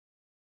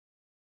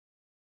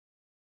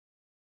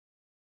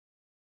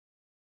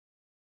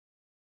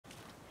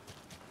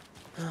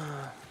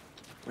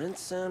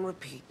Rinse and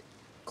repeat.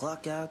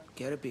 Clock out,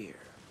 get a beer.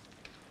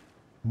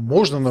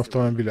 Можно на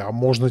автомобиле, а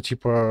можно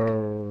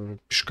типа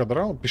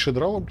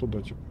пешедралом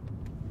туда, типа.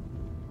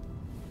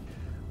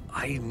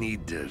 I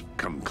need to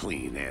come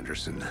clean,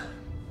 Anderson.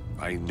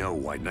 I know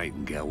why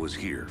Nightingale was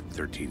here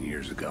 13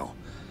 years ago.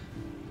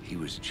 He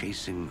was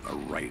chasing a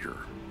writer,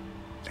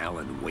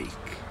 Alan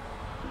Wake.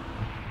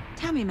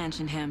 Tammy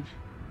mentioned him.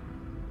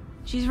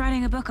 She's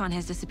writing a book on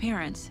his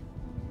disappearance.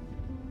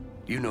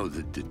 You know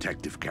the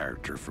detective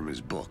character from his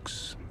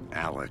books,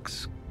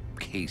 Alex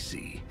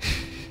Кейси.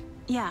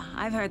 Yeah,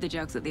 I've heard the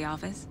jokes at the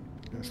office.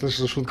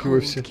 Слышал шутки во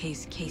все.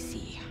 Case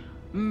Casey.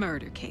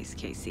 Murder case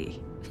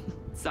Casey.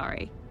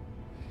 Sorry.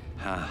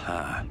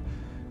 Haha.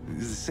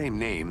 The same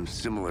name,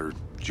 similar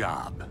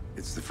job.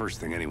 It's the first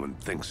thing anyone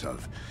thinks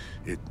of.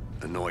 It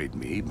annoyed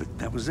me, but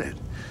that was it.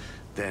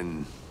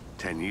 Then,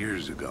 10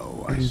 years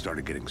ago, I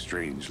started getting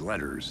strange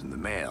letters in the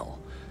mail.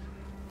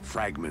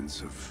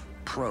 Fragments of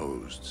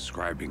prose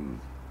describing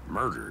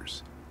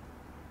murders.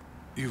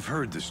 You've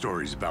heard the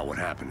stories about what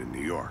happened in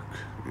New York.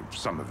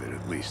 Some of it,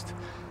 at least.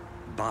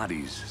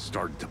 Bodies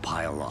started to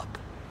pile up.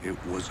 It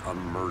was a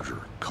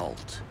murder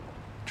cult.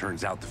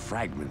 Turns out the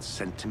fragments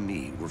sent to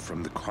me were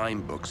from the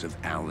crime books of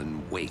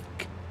Alan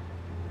Wake.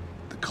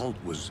 The cult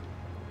was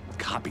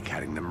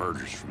copycatting the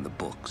murders from the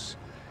books.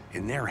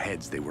 In their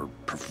heads, they were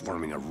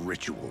performing a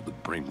ritual to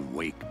bring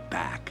Wake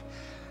back.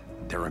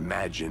 Their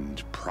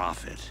imagined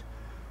prophet.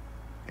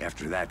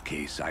 After that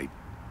case, I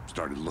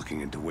started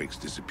looking into Wake's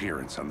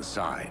disappearance on the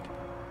side.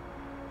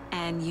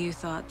 And you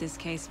thought this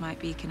case might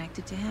be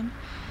connected to him?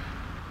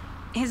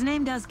 His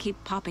name does keep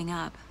popping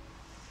up.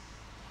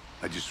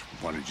 I just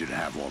wanted you to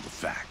have all the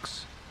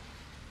facts.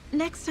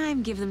 Next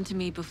time, give them to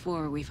me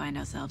before we find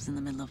ourselves in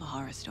the middle of a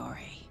horror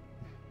story.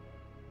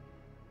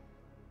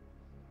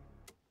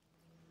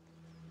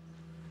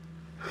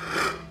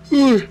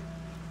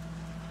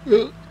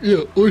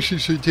 Очень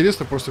все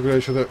интересно, просто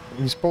говоря, что-то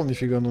не спал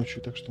нифига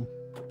ночью, так что...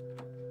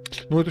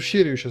 Ну, эту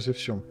серию сейчас и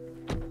все.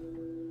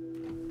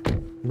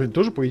 Блин,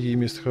 тоже, по идее,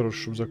 место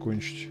хорошее, чтобы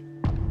закончить.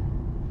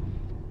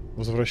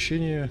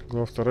 Возвращение,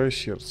 глава 2,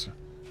 сердце.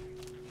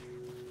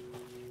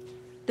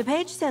 The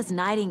page says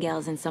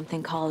Nightingale's in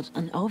something called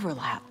an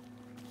overlap.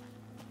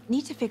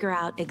 Need to figure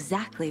out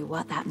exactly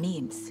what that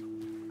means.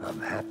 I'm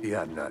happy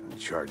I'm not in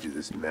charge of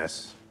this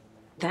mess.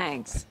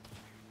 Thanks.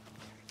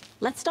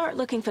 Let's start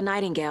looking for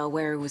Nightingale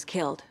where he was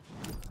killed.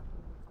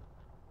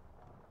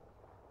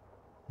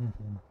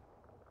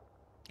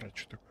 А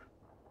что такое?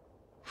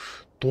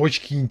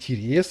 Точки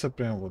интереса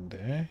прям вот,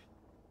 да?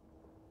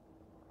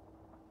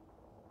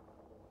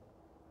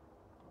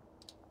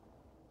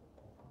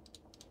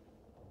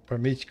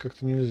 Пометить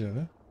как-то нельзя,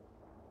 да?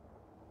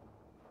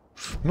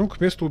 Ну, к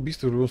месту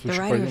убийства в любом случае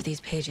The writer пойдем. of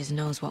these pages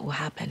knows what will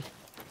happen.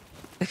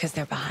 Because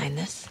they're behind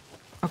this,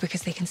 or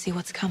because they can see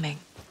what's coming.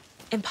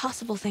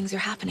 Impossible things are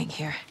happening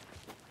here.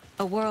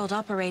 A world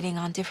operating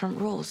on different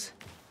rules.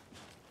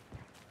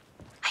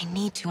 I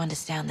need to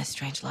understand this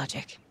strange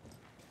logic.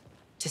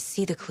 To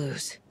see the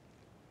clues.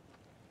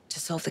 To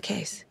solve the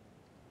case.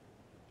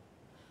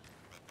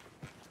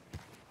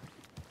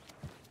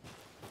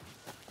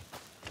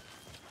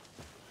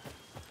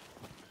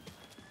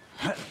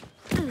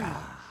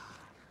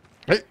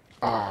 Эй!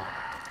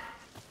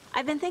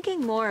 I've been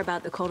thinking more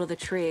about the cult of the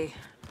tree.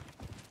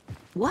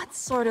 What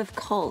sort of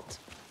cult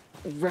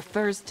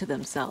refers to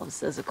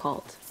themselves as a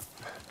cult?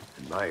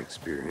 In my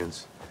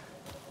experience,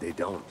 they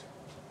don't.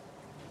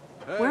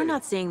 Hey, We're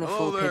not seeing the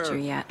full there. picture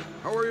yet.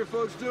 How are you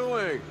folks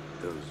doing?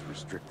 Those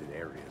restricted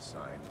area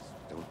signs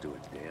don't do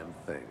a damn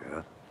thing,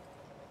 huh?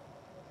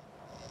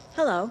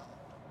 Hello.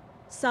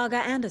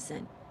 Saga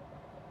Андерсон.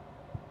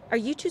 Are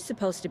you two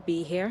supposed to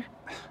be here?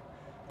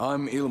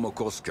 I'm Ilmo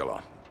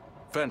Koskela.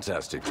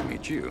 Fantastic to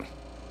meet you.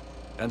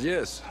 And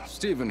yes,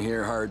 Stephen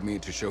here hired me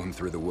to show him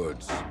through the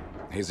woods.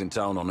 He's in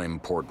town on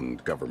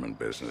important government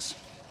business.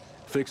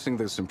 Fixing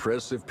this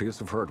impressive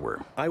piece of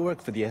hardware. I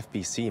work for the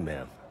FBC,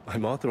 ma'am.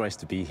 I'm authorized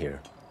to be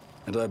here.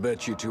 And I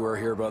bet you two are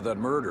here about that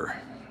murder.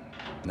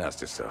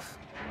 Nasty stuff.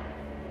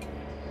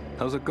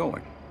 How's it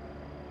going?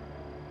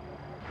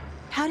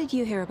 How did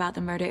you hear about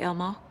the murder,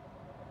 Ilmo?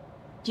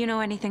 Do you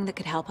know anything that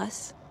could help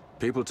us?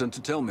 People tend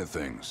to tell me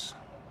things.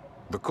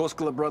 The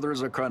Koskela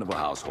brothers are kind of a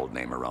household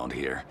name around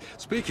here.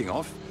 Speaking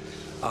of,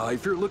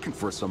 if you're looking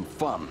for some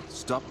fun,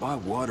 stop by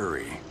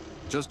Watery.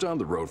 Just down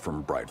the road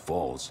from Brайt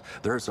Folls,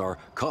 there's our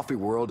Coffee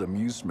World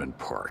amusement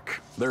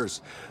park.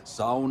 There's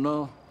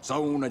sauna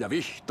ja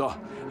vihta.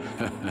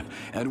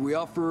 And we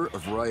offer a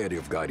variety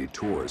of guided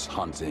tours,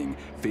 hunting,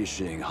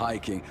 fishing,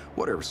 hiking,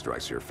 whatever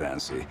strikes your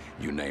fancy.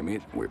 You name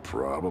it, we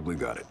probably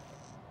got it.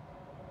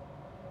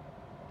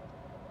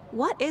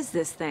 What is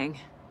this thing?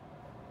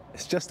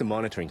 It's just a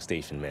monitoring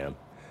station, ma'am.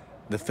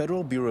 The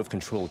Federal Bureau of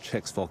Control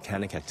checks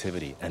volcanic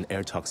activity and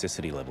air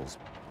toxicity levels.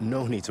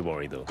 No need to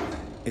worry, though.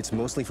 It's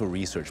mostly for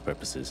research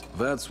purposes.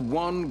 That's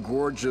one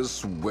gorgeous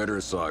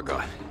sweater,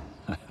 Saga.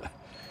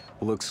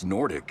 Looks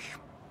Nordic.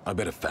 I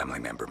bet a family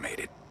member made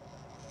it.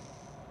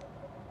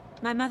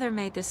 My mother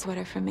made this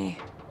sweater for me.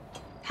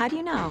 How do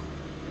you know?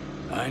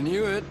 I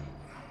knew it.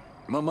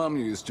 My mom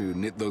used to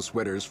knit those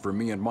sweaters for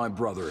me and my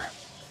brother.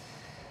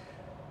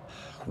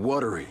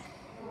 Watery,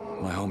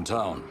 my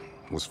hometown,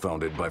 was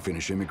founded by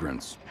Finnish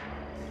immigrants.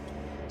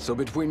 So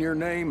between your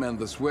name and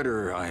the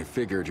sweater, I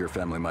figured your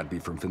family might be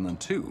from Finland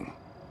too.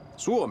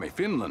 Suomi,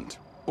 Finland.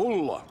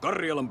 Ulla,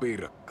 Karjalan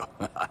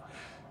piirakka.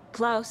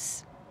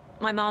 Close.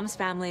 My mom's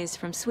family is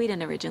from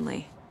Sweden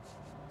originally.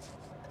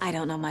 I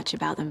don't know much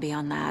about them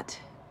beyond that.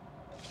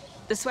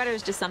 The sweater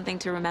is just something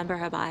to remember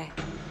her by.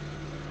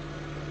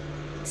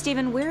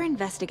 Stephen, we're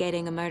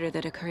investigating a murder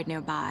that occurred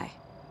nearby.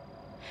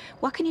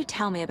 What can you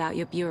tell me about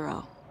your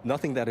bureau?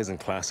 Nothing that isn't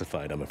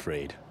classified, I'm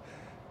afraid.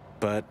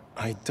 But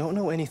I don't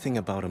know anything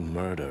about a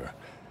murder.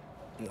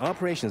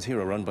 Operations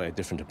here are run by a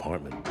different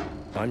department.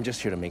 I'm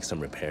just here to make some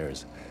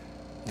repairs.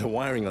 The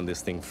wiring on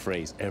this thing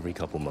frays every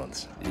couple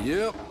months.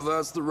 Yep,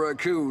 that's the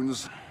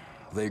raccoons.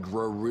 They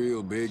grow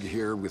real big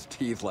here with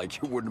teeth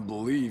like you wouldn't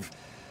believe.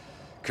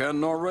 Can't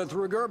gnaw right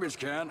through a garbage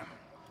can.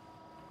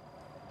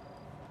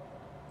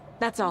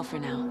 That's all for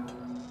now.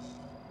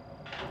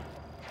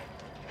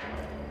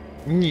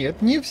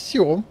 Нет, не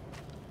все. What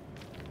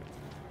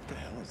the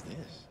hell is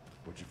this?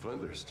 What'd you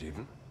find there,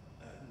 Stephen?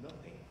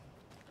 Nothing.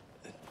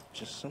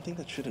 Just something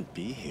that shouldn't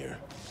be here.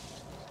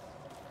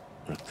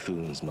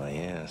 Raccoons, my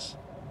ass.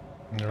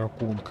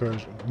 Ракун, как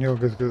же. Не,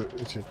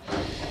 эти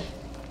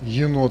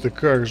еноты,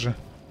 как же.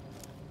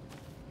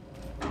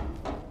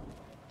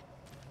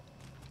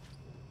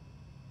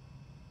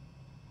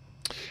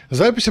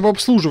 Запись об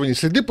обслуживании.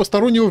 Следы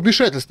постороннего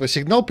вмешательства.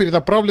 Сигнал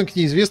перенаправлен к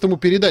неизвестному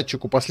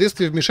передатчику.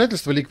 Последствия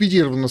вмешательства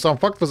ликвидированы, но сам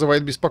факт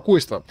вызывает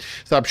беспокойство.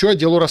 Сообщу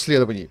отделу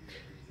расследований.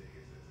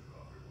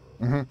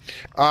 Угу.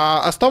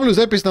 Оставлю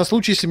запись на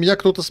случай, если меня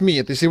кто-то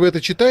сменит. Если вы это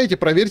читаете,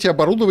 проверьте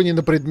оборудование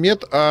на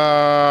предмет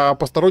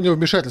постороннего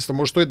вмешательства.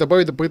 Может, стоит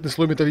добавить дополнительный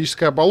слой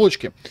металлической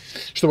оболочки,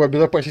 чтобы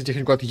обезопасить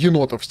технику от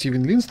енотов.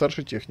 Стивен Лин,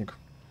 старший техник.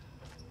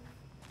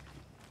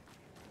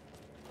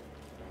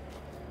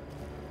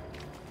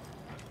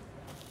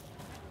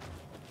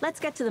 Let's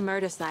get to the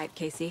murder site,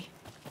 Casey.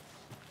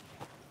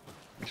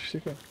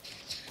 Тихо.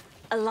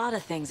 A lot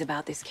of things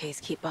about this case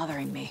keep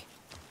bothering me.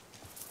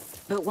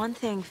 But one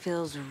thing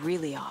feels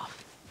really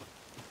off.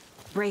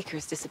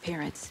 Breaker's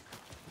disappearance.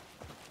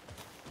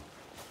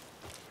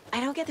 I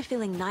don't get the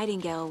feeling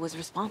Nightingale was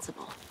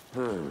responsible.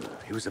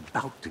 He was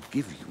about to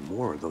give you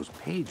more of those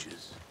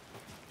pages.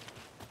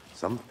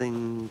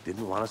 Something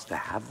didn't want us to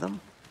have them?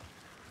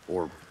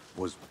 Or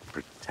was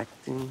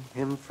protecting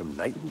him from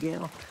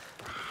Nightingale?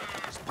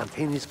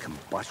 Spontaneous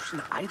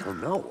combustion? I don't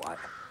know.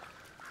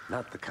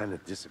 Not the kind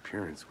of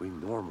disappearance we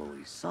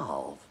normally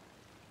solve.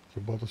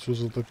 Ебало, все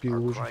затопило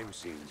Our уже. crime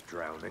scene's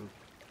drowning.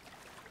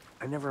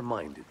 I never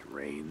minded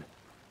rain.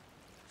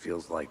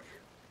 Feels like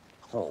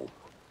home.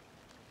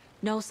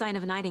 No sign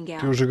of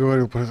Nightingale. Ты уже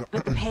говорил про это.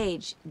 But the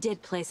page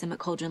did place him at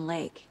Cauldron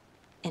Lake,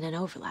 in an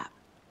overlap.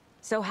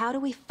 So how do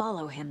we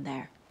follow him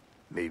there?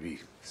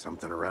 Maybe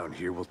something around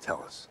here will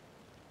tell us.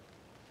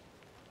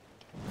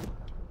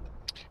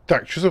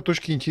 Так, что за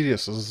точки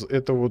интереса?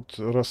 Это вот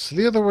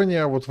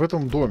расследование, а вот в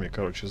этом доме,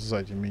 короче,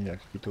 сзади меня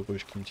какие-то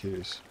точки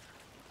интереса.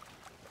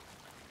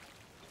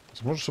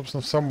 Возможно,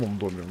 собственно, в самом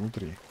доме,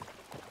 внутри.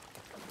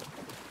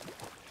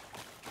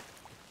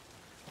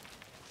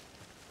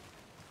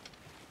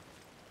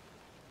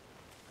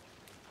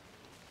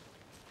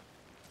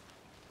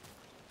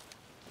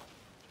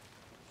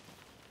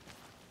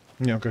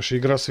 Не, ну, конечно,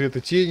 игра света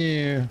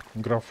тени,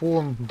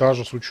 графон,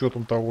 даже с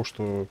учетом того,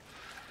 что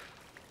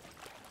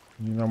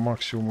не на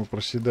максимум и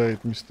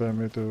проседает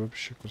местами, это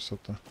вообще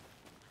красота.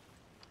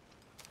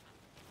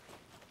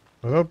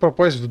 Надо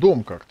попасть в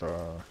дом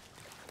как-то.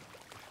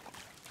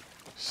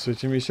 С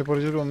этим есть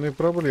определенные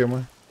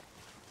проблемы.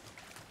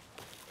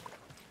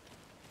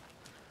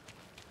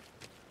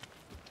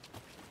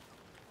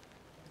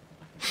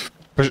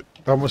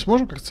 А мы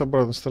сможем как-то с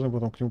обратной стороны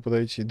потом к нему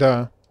подойти?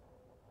 Да.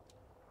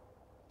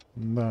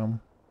 Да.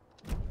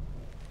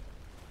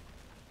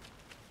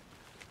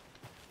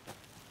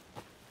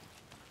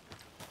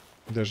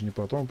 Даже не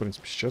потом, в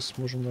принципе, сейчас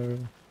сможем,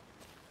 наверное.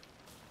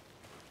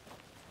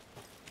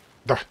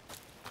 Да.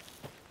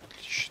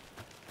 Отлично.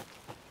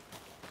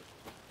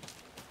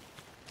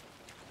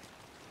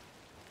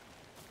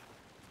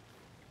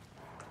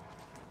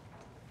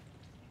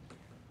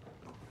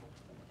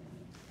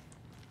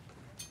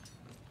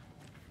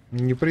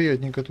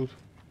 Неприятненько тут.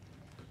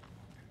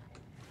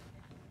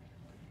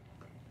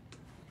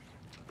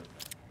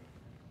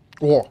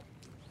 О!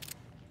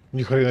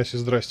 Ни хрена себе,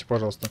 здрасте,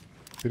 пожалуйста.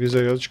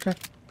 Перезарядочка.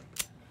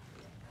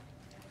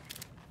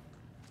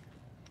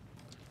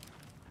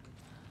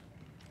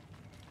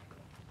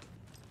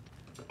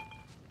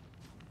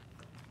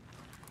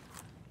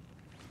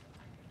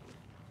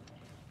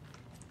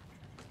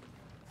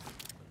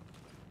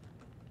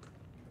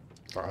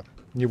 Ладно,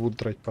 не буду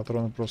тратить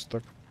патроны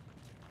просто так.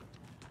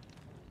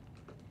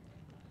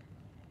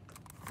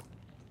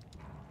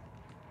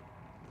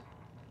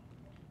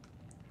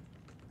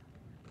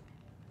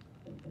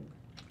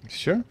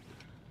 Все?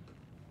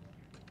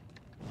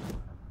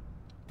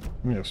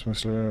 Нет, в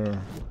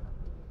смысле...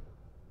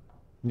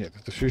 Нет,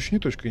 это все еще не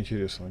точка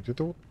интереса.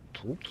 Где-то вот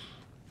тут.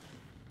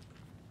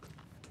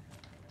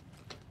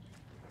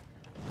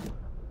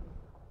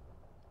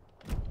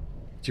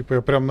 Типа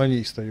я прям на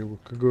ней стою,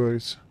 как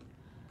говорится.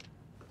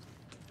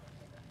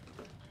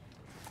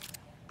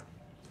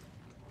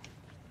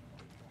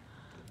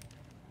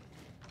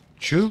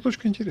 Че за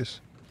точка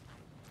интереса?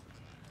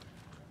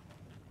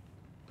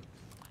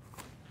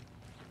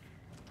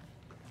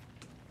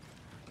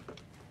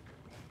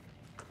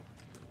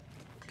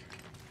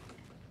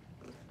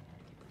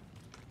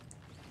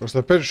 Просто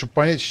опять же, чтобы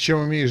понять, с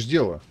чем имеешь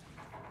дело.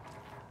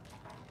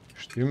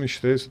 Что именно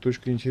считается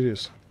точкой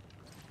интереса.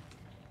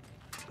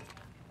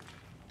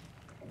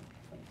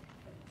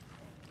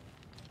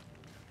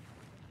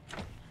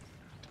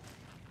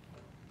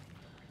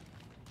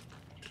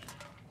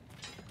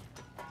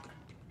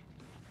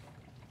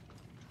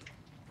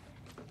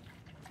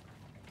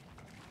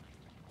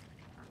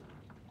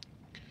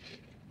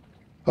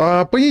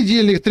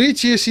 Понедельник,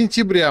 3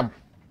 сентября.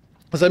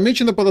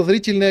 Замечена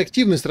подозрительная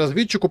активность.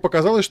 Разведчику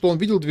показалось, что он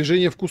видел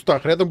движение в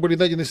кустах. Рядом были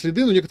найдены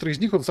следы, но некоторые из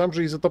них он сам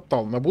же и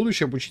затоптал. На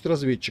будущее обучить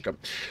разведчика.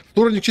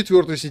 Вторник,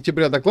 4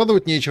 сентября.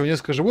 Докладывать нечего.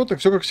 Несколько животных,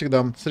 все как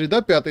всегда.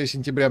 Среда, 5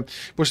 сентября.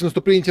 После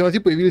наступления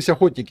темноты появились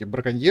охотники.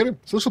 Браконьеры.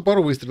 Слышал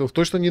пару выстрелов.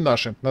 Точно не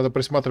наши. Надо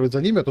присматривать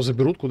за ними, а то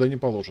заберут куда не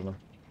положено.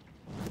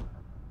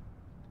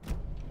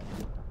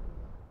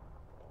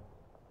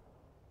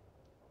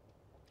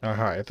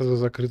 Ага, это за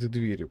закрытой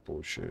дверью,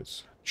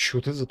 получается. Чё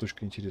это за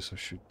точка интереса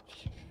вообще?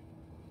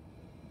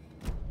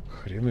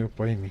 Хрен ее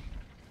пойми.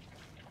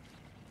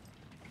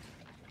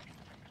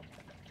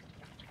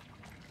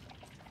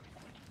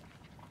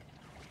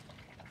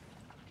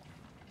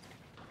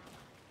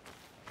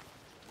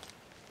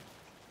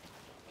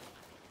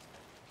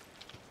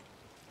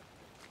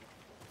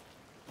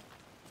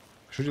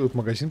 Что делает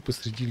магазин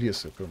посреди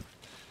леса? Прям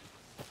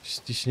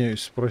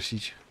стесняюсь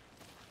спросить.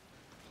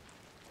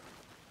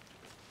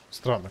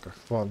 Странно как.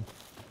 Ладно.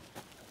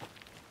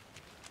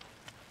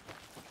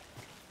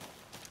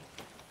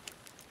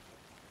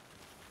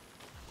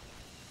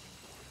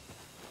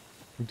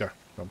 Да,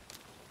 там.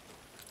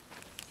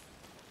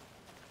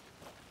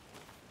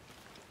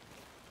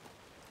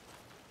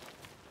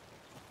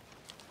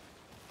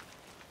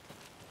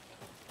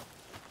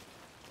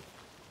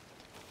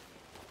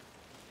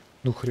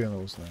 Ну хрен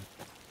его знает.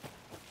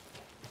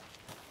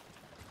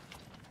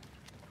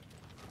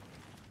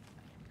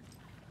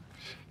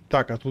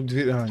 Так, а тут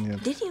дверь... А,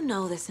 нет. Did you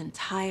know this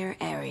entire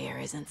area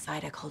is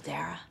inside a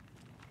caldera?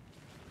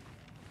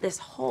 This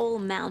whole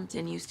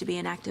mountain used to be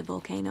an active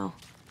volcano.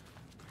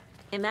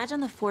 Imagine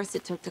the force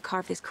it took to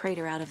carve this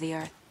crater out of the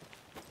earth.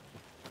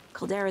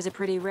 Calderas are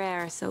pretty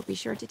rare, so be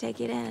sure to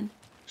take it in.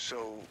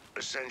 So,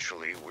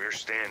 essentially, we're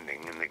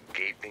standing in the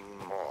gaping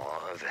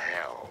maw of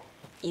hell.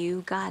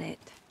 You got it.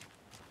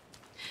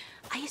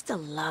 I used to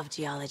love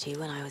geology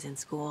when I was in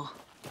school.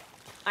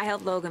 I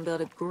helped Logan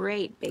build a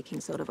great baking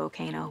soda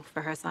volcano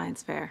for her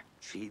science fair.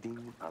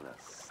 Cheating on a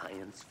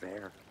science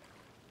fair?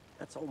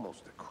 That's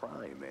almost a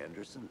crime,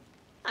 Anderson.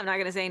 I'm not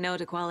gonna say no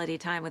to quality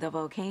time with a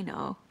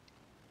volcano.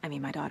 I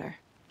mean, my daughter.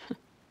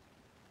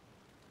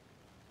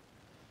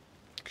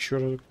 Еще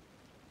раз.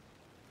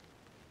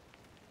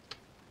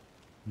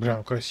 Бля,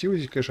 ну красивый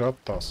здесь, конечно,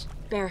 оттас.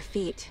 Bare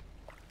feet.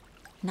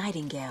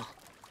 Nightingale.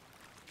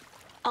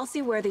 I'll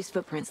see where these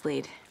footprints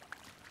lead.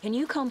 Can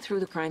you comb through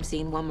the crime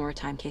scene one more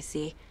time,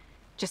 KC?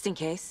 Just in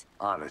case?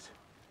 On it.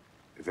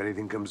 If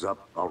anything comes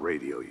up, I'll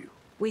radio you.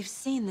 We've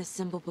seen this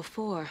symbol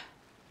before.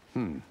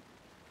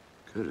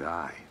 Good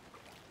eye.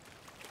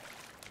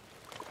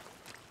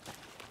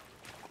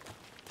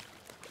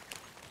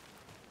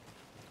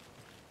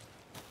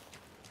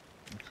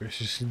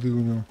 Какие следы у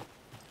него.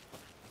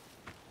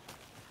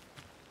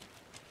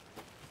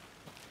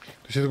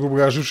 То есть это, грубо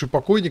говоря, оживший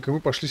покойник, и мы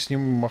пошли с ним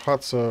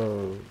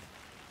махаться...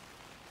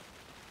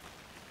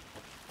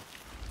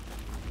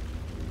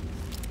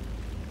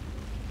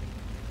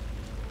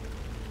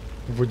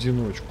 в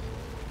одиночку.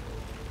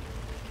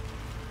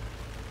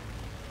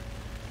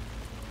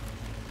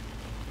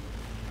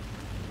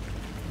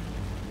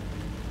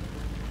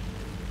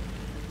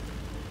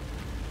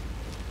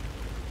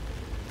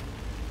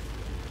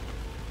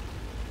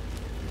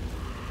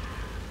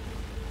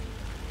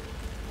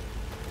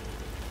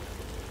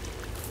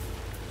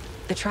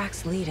 The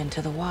tracks lead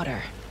into the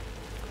water.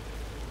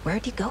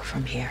 Where'd he go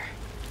from here?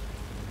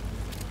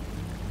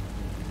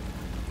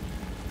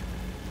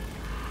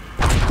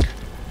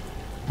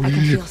 I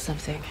can feel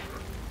something.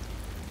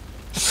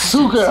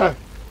 Сука!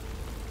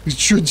 Ты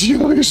что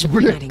делаешь,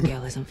 блядь?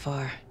 Nightingale isn't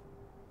far.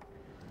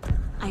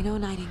 I know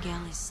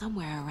Nightingale is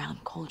somewhere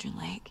around Cauldron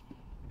Lake.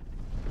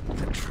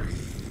 The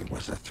tree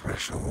was a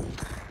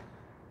threshold.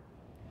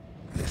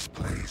 This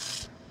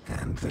place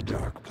and the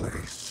dark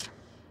place.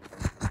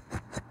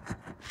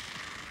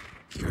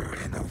 You're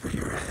in over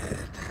your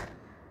head.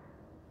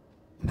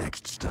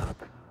 Next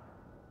stop,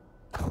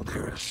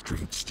 Caldera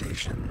Street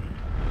Station.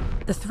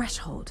 The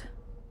threshold.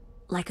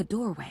 Like a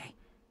doorway.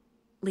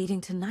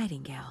 Leading to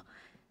Nightingale.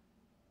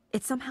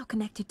 It's somehow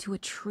connected to a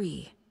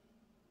tree.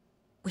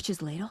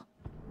 Witch's Ladle?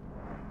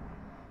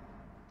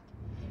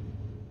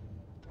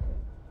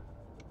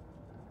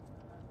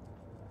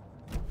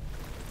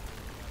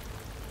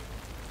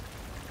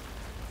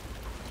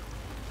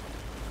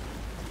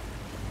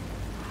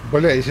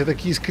 Бля, если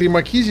такие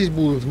скримаки здесь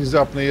будут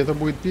внезапные, это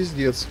будет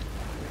пиздец.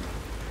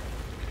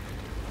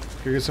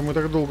 Как говорится, мы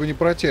так долго не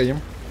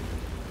протянем.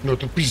 Ну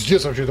это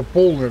пиздец вообще, это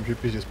полный вообще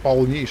пиздец,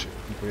 полнейший.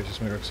 Я сейчас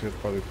смотрю, как свет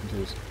падает,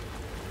 интересно.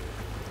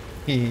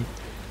 Хи-хи.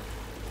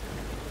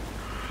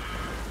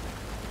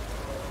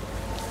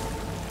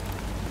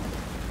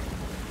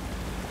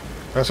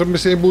 Особенно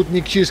если они будут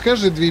не через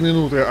каждые 2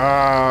 минуты,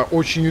 а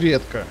очень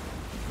редко.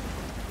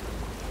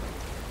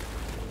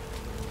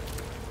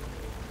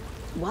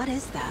 What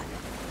is that?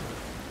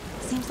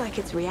 Seems like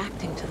it's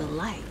reacting to the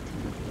light.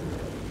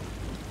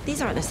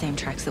 These aren't the same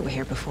tracks that were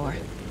here before.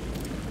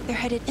 They're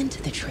headed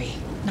into the tree,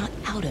 not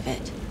out of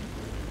it.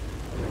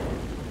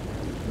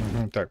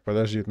 Так,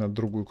 подожди, надо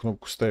другую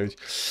кнопку ставить.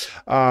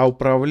 А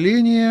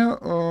управление...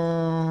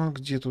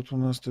 где тут у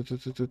нас?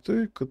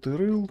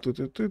 Катырыл,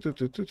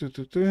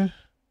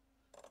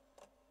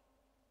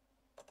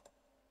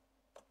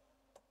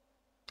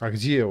 А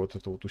где вот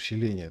это вот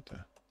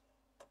усиление-то?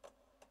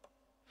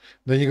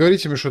 Да не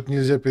говорите мне, что это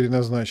нельзя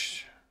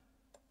переназначить.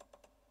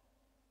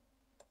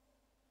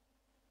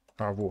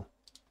 А, во.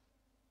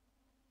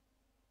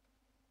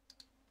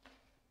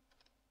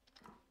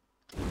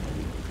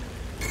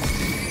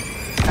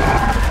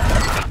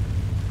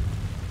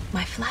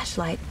 My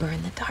flashlight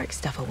burned the dark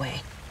stuff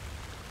away.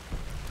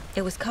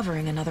 It was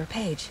covering another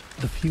page.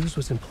 The fuse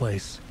was in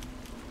place.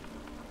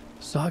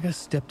 Saga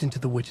stepped into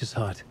the witch's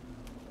hut.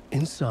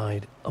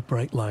 Inside, a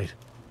bright light.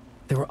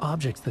 There were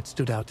objects that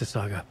stood out to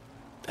Saga,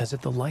 as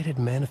if the light had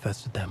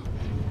manifested them.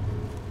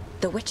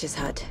 The witch's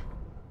hut.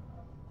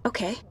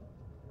 Okay.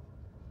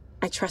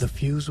 I trust... The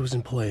fuse was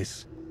in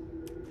place.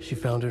 She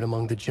found it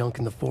among the junk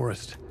in the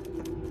forest.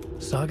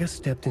 Saga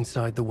stepped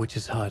inside the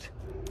witch's hut.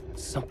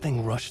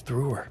 Something rushed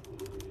through her.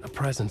 A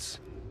presence.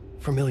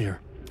 Familiar.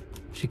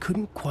 She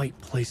couldn't quite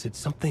place it.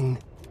 Something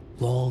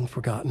long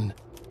forgotten.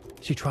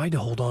 She tried to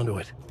hold on to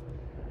it,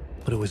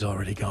 but it was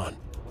already gone.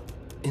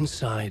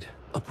 Inside,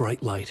 a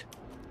bright light.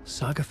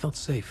 Saga felt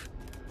safe.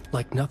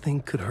 Like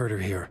nothing could hurt her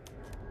here.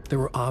 There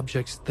were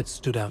objects that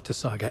stood out to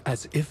Saga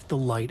as if the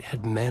light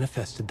had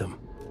manifested them.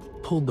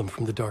 Pulled them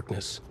from the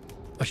darkness.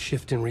 A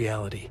shift in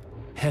reality.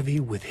 Heavy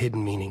with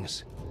hidden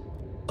meanings.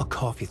 A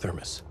coffee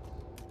thermos.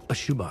 A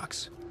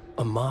shoebox.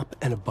 A mop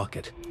and a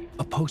bucket.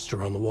 A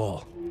poster on the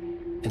wall.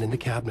 And in the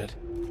cabinet,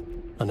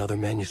 another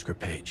manuscript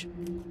page.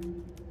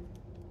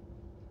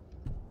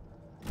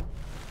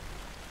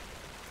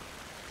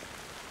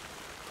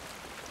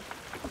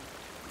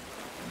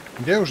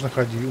 Я уже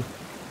находил.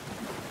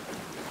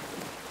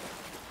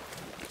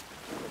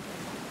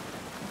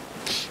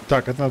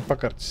 Так, это надо по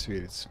карте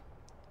свериться.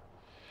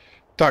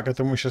 Так,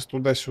 это мы сейчас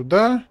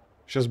туда-сюда.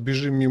 Сейчас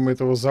бежим мимо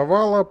этого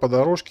завала, по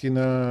дорожке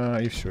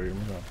и все,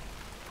 ему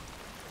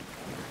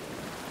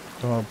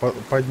надо.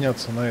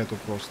 Подняться на эту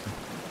просто.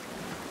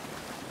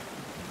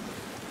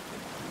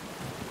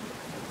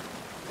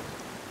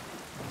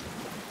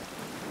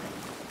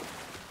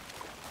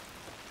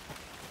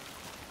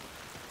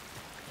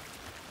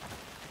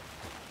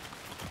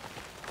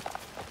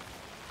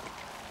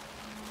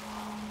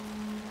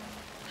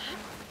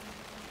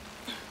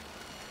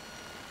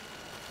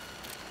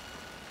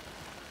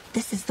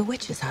 This is the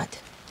witch's hut.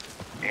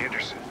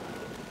 Anderson,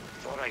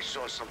 thought I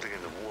saw something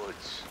in the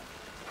woods.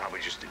 Probably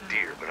just a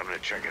deer, but I'm gonna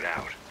check it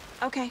out.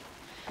 Okay.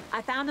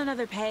 I found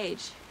another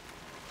page.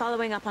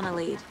 Following up on a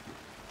lead.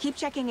 Keep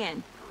checking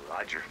in.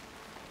 Roger.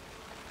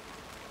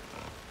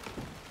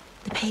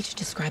 The page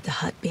described the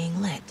hut being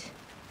lit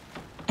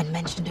and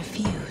mentioned a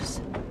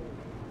fuse.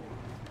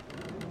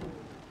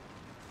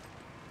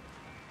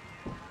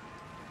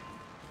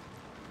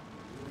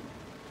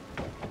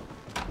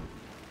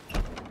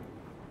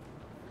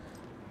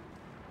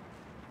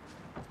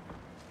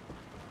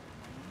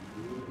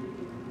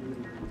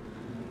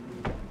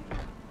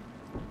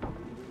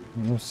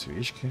 Ну,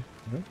 свечки,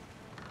 да?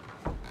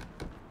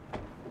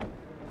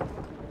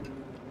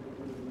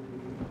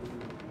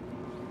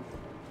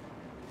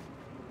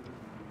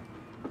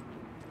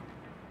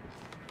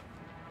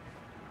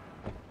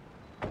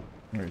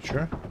 Ну и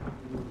чё?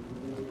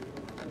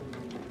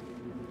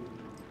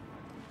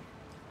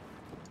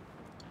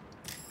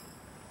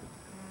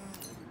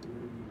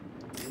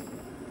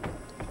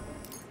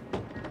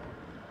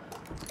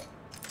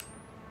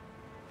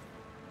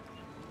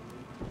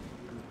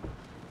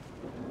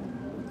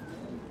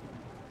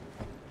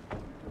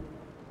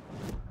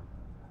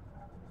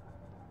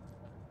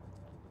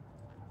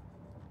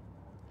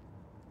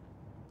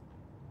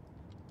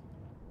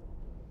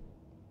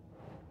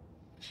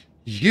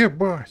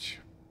 Ебать!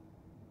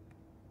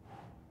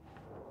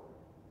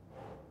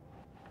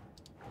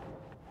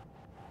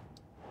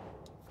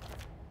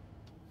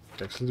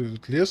 Так,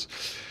 следует лес.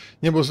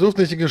 Не было следов,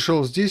 найти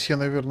шел здесь. Я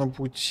на верном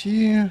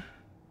пути.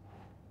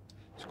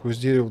 Сквозь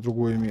дерево в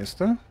другое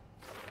место.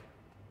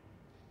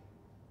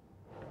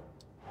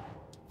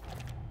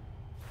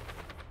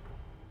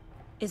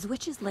 Is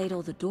Witch's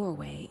Ladle the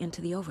doorway into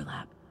the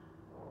overlap?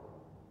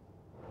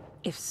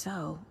 If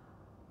so,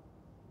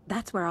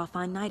 that's where I'll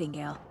find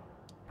Nightingale.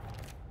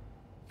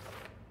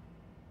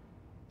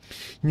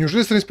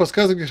 Неужели страница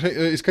подсказывает,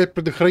 где искать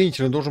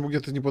предохранитель? Он должен быть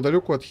где-то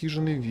неподалеку от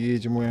хижины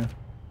ведьмы.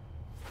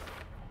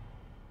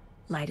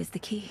 Light is the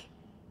key.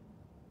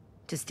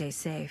 To stay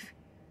safe.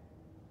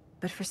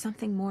 But for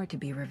something more to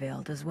be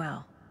revealed as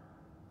well.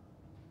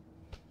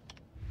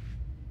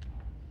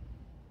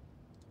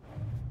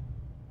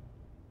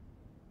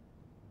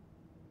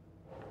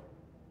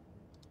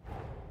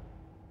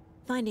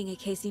 Finding a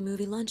Casey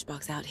movie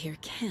lunchbox out here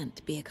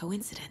can't be a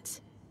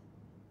coincidence.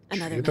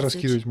 Another Это message.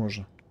 раскидывать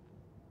можно.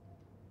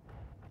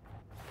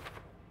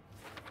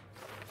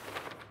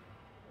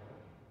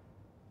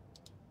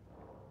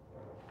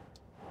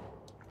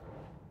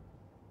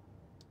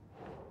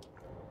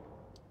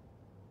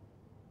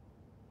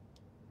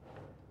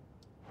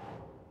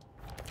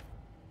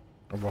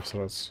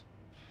 Обосраться.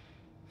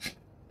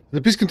 В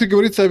записке внутри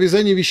говорится о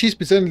вязании вещей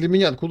специально для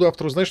меня. Откуда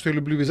автор знает, что я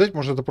люблю вязать?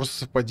 Может, это просто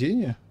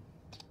совпадение?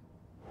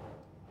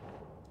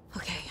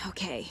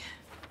 Okay.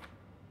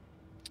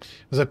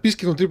 В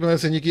записке внутри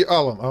упоминается некий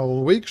Алан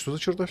Уэйк. Что за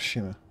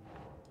чертовщина?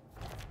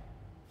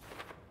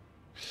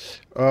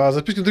 В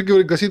записке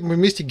внутри гласит, мы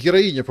вместе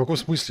героиня. В каком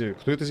смысле?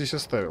 Кто это здесь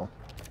оставил?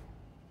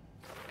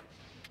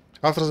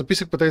 Автор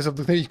записок пытается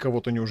вдохновить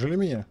кого-то. Неужели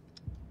меня?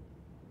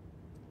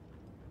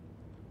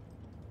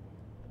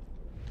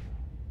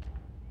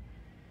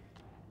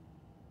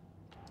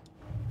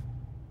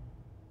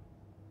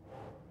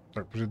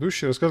 Так,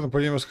 предыдущий рассказ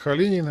нападение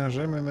восхвалений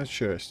ножами на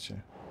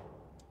части.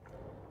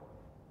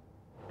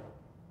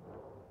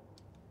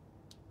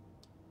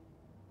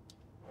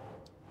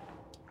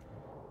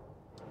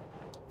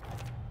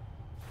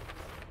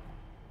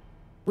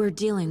 We're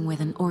dealing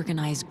with an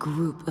organized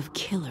group of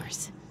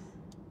killers,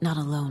 not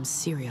a lone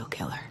serial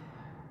killer.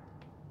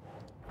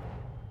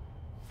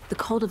 The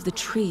cult of the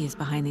tree is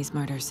behind these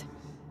murders.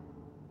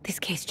 This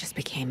case just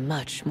became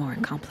much more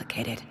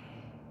complicated.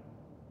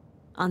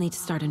 I'll need to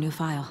start a new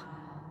file.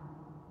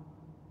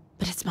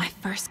 But it's my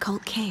first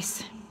cult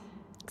case.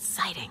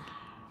 Exciting.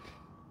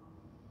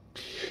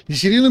 Не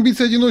серийный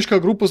убийца-одиночка, а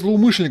группа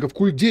злоумышленников.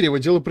 Культ дерева.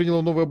 Дело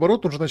приняло новый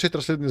оборот. Нужно начать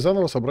расследование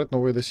заново, собрать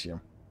новое досье.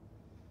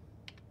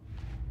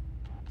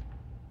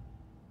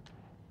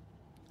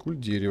 Культ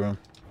дерева.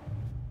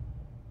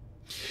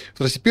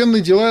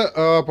 Второстепенные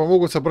дела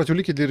помогут собрать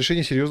улики для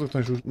решения серьезных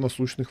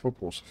насущных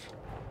вопросов.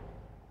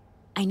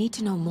 I need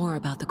to know more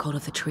about the cult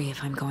of the tree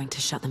if I'm going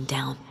to shut them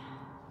down.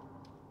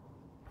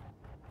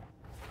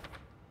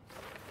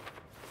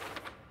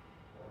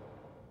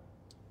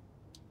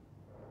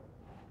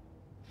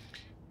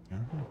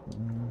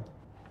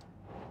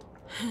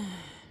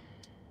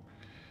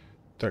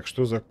 Так,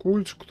 что за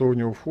культ, кто в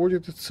него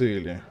входит и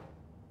цели.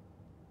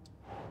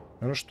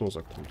 А что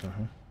за культ?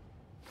 Ага.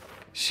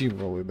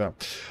 Символы, да.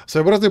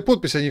 Своеобразные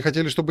подписи. Они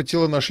хотели, чтобы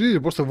тело нашли, или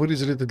просто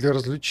вырезали это для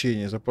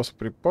развлечения. Запас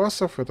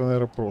припасов. Это,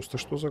 наверное, просто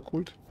что за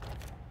культ?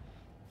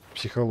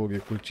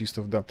 Психология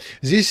культистов, да.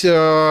 Здесь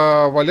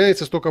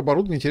валяется столько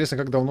оборудования. Интересно,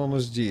 как давно оно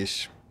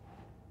здесь.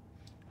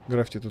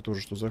 Граффити это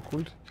тоже что за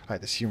культ? А,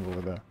 это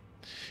символы, да.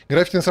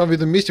 Граффити на самом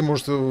видном месте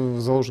может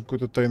заложить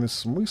какой-то тайный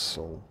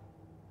смысл.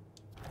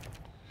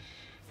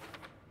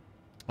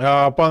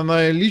 По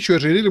наличию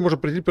ожерелья можно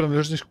определить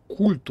принадлежность к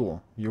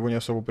культу. Его не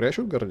особо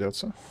прячут,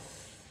 гордятся.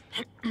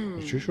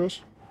 Что еще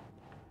раз?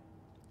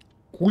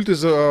 Культ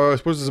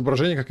использует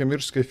изображение как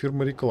коммерческая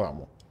фирма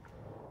рекламу.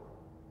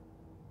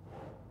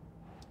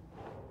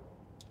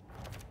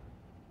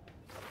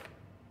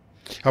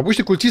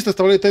 Обычно культист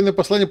оставляет тайное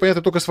послание,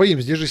 понятное только своим.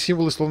 Здесь же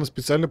символы словно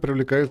специально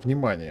привлекают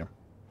внимание.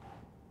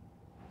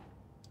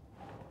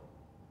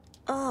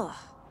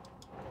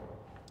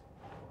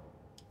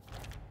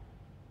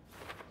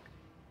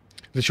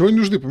 Для чего они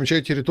нужны?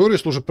 Помечают территорию,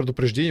 служат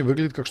предупреждением,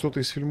 выглядит как что-то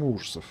из фильма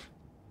ужасов.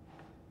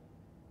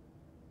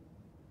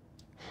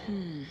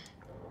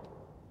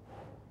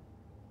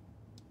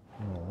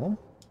 Ну.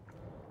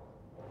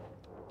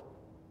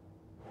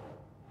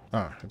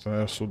 Это,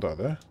 наверное, сюда,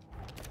 да?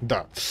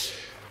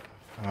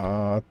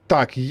 Да.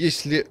 Так,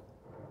 если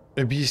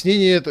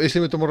объяснение,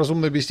 если этому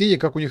разумное объяснение,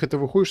 как у них это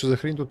выходит, что за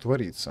хрень тут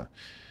творится.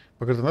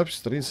 Покрыта надпись,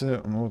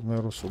 страница, ну, вот,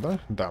 наверное, сюда?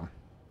 Да.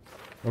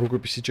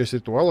 Рукописи, часть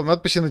ритуала.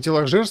 Надписи на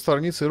телах жертв,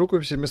 страницы и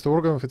рукописи вместо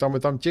органов, и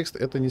там текст.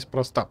 Это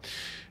неспроста.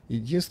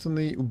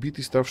 Единственный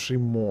убитый, ставший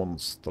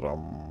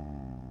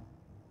монстром.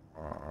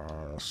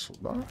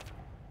 Сюда?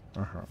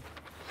 Ага.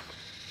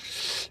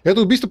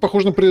 Это убийство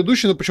похоже на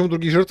предыдущее, но почему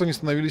другие жертвы не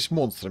становились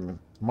монстрами?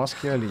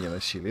 Маски оленя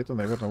носили. Это,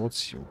 наверное, вот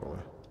символы.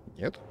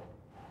 Нет?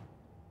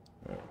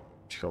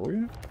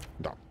 Психология?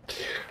 Да.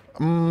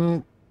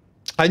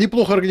 Они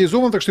плохо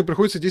организованы, так что им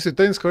приходится действовать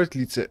тайно, скрывать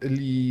лица.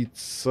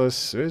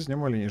 Связь с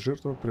днем оленя.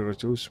 Жертва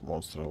превратилась в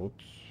монстра. Вот.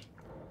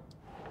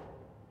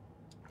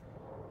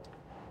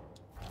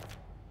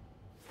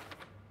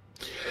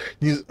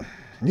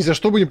 Ни за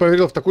что бы не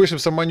поверил в такое, если бы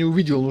сама не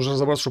увидела. Нужно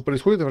разобраться, что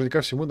происходит, и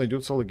наверняка всему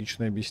найдется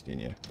логичное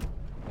объяснение.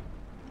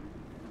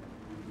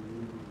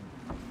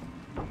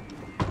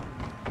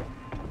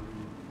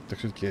 Так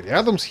все-таки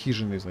рядом с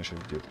хижиной, значит,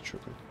 где-то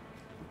что-то.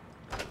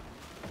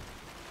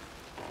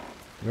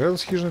 Рядом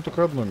с хижиной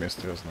только одно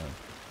место, я знаю.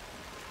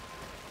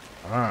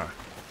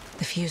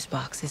 The fuse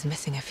box is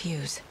missing a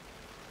fuse.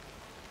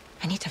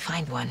 I need to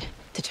find one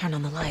to turn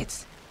on the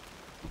lights.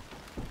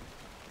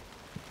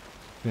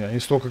 Они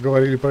столько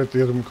говорили про это,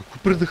 я думаю, какой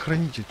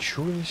предохранитель,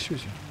 чего вы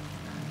несете?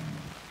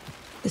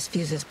 This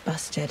fuse is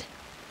busted.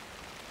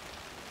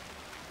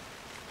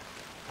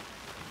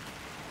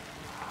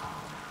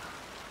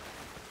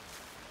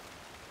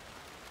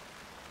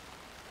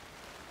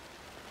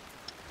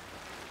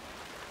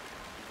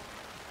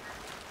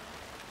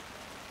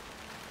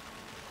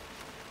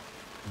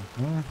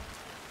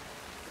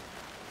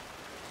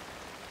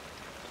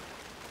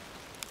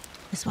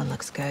 This one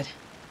looks good.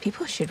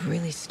 People should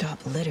really stop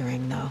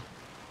littering, though.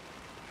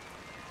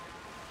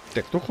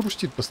 Так, кто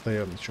хрустит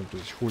постоянно, чем-то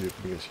здесь ходит,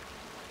 блядь?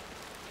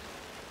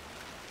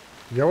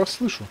 Я вас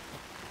слышу.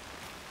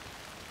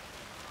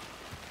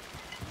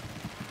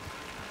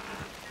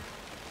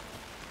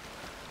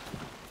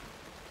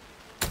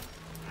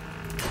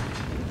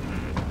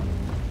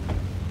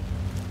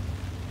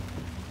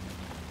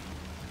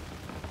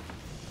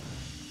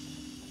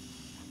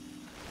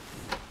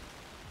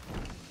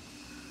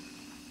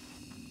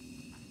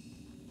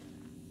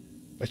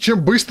 А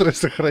чем быстрое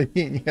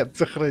сохранение от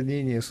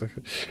сохранения?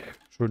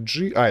 Что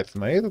G... А, это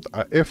на этот,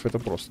 а F это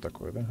просто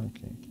такое, да?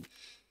 Окей.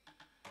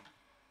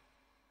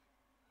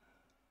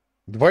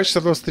 2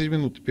 часа 23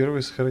 минуты.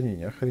 Первое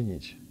сохранение.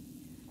 Охренеть.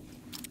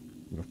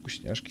 Ну,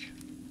 вкусняшки.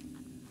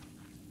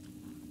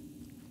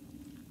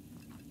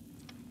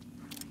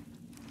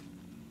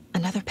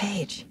 Another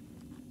page.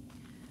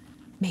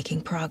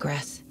 Making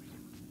progress.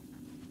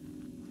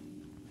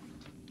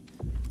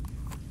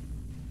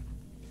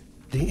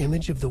 The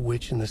image of the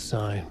witch in the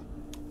sign.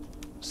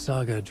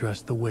 Saga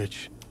addressed the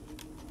witch.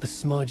 The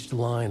smudged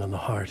line on the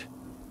heart.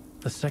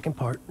 The second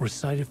part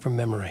recited from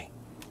memory.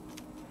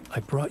 I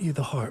brought you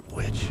the heart,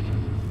 witch.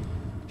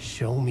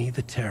 Show me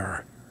the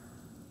terror.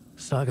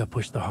 Saga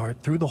pushed the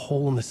heart through the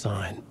hole in the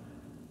sign.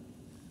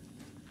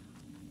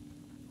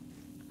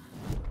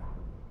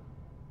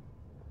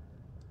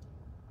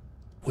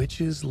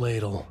 Witch's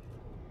ladle.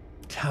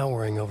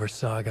 Towering over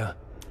Saga.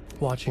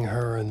 Watching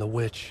her and the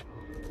witch.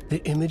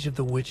 The image of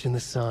the witch in the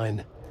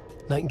sign.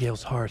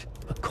 Nightingale's heart,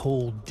 a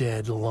cold,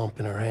 dead lump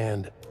in her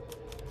hand.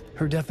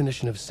 Her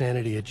definition of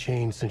sanity had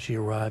changed since she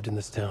arrived in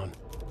this town.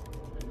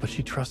 But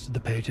she trusted the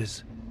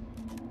pages.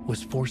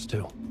 Was forced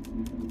to.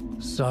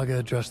 Saga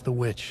addressed the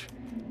witch.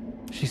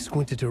 She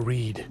squinted to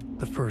read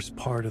the first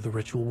part of the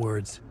ritual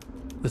words.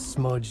 The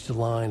smudged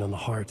line on the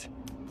heart.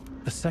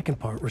 The second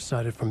part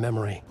recited from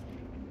memory.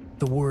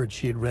 The words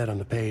she had read on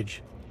the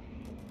page.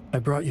 I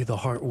brought you the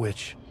heart,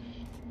 witch.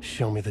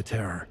 Show me the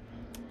terror.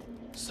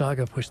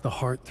 Saga pushed the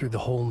heart through the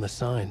hole in the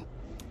sign.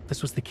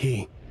 This was the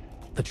key.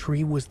 The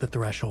tree was the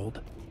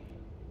threshold.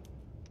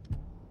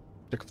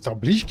 Так в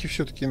табличке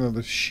все-таки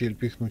надо в щель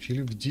пихнуть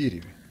или в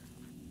дереве?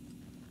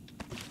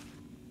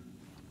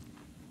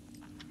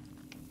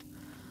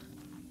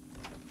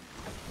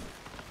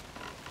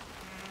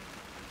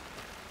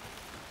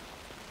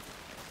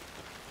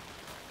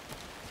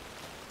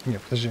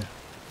 Нет, подожди.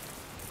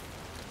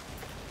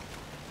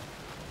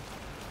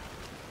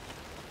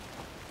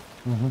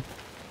 Угу.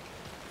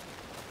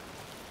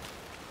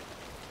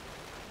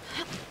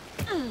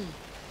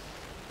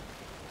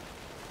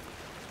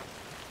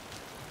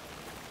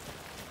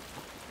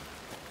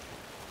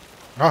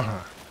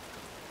 Ага.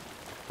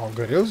 А он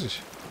горел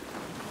здесь?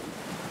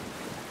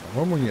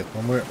 По-моему, нет.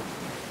 Но мы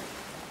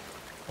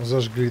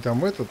зажгли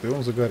там этот, и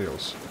он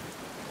загорелся.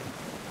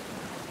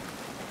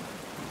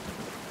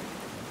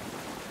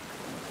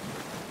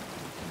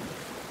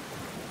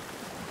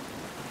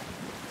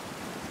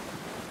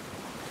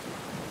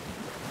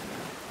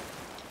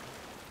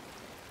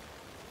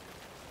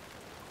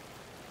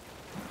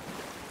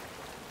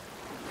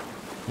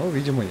 Ну,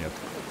 видимо, нет.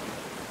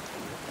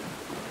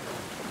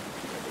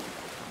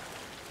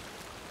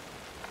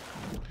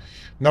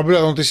 Да,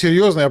 бля, ну ты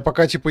серьезно? Я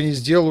пока типа не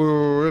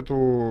сделаю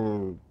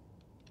эту...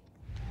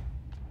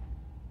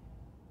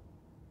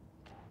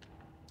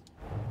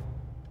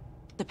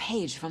 The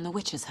page from the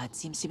witch's hut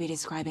seems to be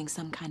describing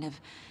some kind of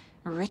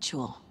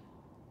ritual.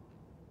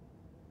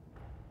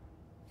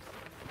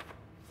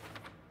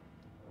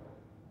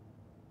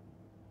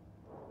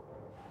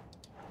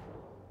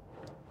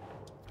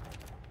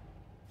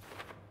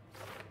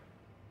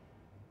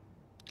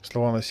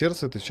 Слова на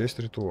сердце — это часть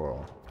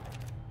ритуала.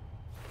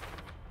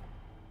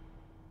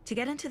 To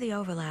get into the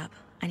overlap,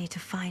 I need to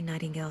find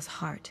Nightingale's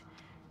heart.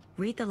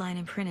 Read the line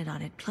imprinted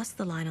on it, plus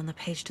the line on the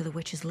page to the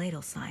witch's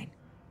ladle sign.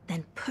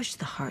 Then push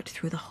the heart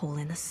through the hole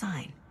in the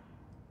sign.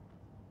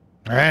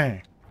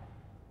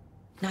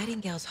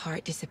 Nightingale's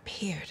heart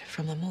disappeared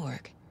from the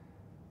morgue.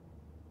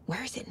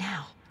 Where is it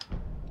now?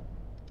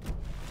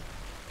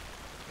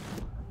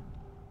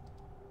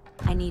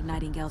 I need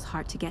Nightingale's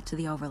heart to get to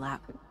the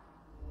overlap.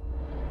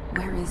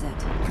 Where is it?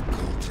 The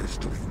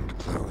cultist leaned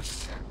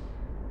close.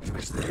 He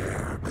was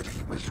there, but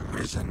he was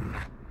risen.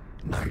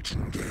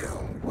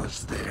 Nightingale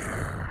was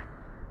there.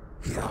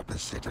 The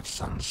opposite of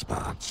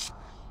sunspots.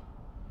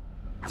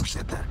 Who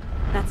said that?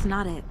 That's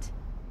not it.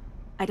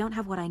 I don't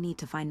have what I need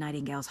to find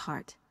Nightingale's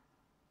heart.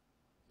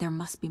 There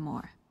must be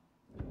more.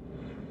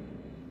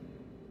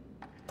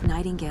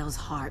 Nightingale's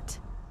heart.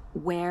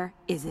 Where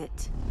is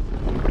it?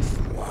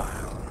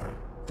 While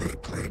they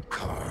played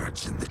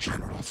cards in the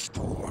general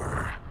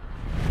store,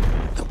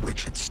 the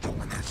witch had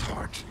stolen his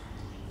heart.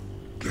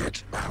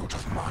 Get out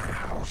of my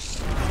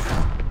house.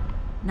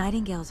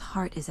 Nightingale's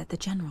heart is at the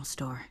general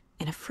store,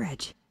 in a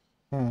fridge.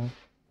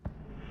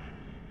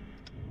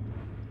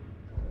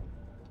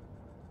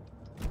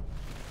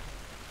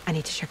 I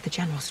need to check the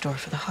general store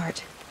for the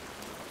heart.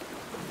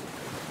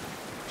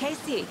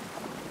 Casey,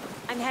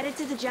 I'm headed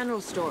to the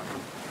general store.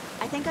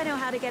 I think I know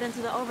how to get into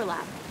the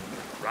overlap.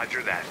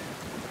 Roger that.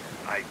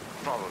 I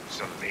followed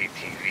some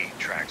ATV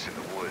tracks in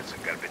the woods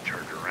and got a bit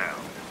turned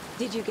around.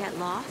 Did you get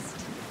lost?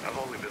 I've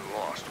only been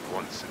lost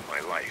once in my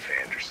life,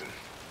 Anderson.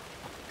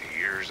 The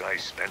years I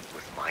spent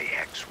with my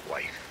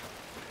ex-wife.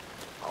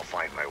 I'll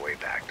find my way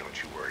back, don't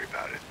you worry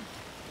about it.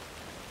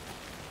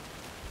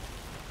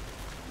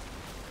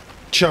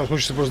 Сейчас,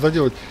 хочется просто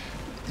доделать.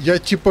 Я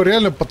типа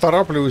реально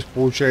поторапливаюсь,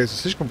 получается,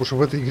 слишком, потому что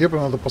в этой игре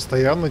прям надо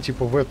постоянно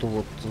типа в эту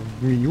вот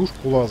в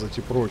менюшку лазать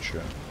и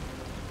прочее.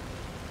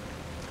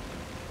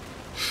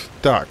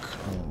 Так.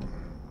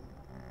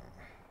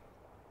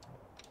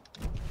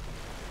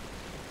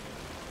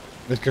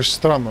 Это, конечно,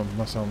 странно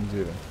на самом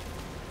деле.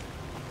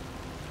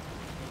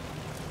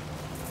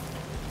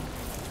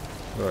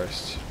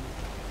 Здрасте.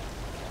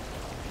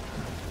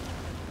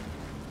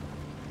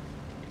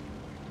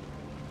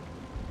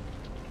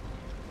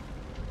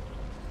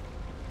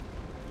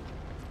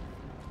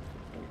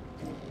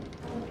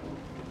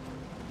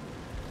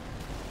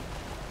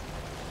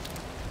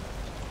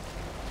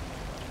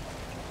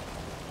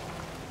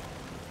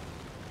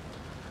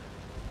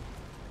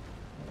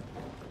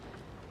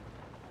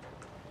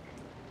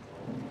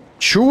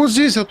 Чё вот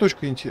здесь за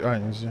точка интереса? А,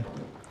 нельзя.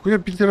 Хуя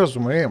пяти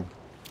разума,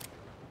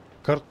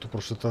 Карту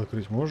просто ты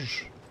открыть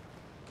можешь?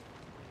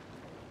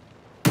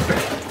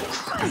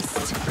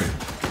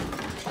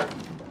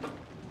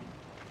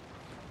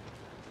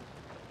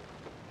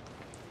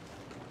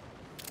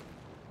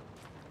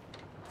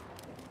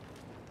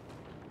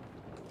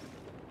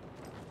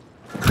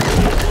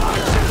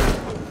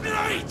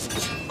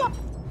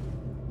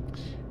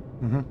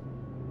 Угу.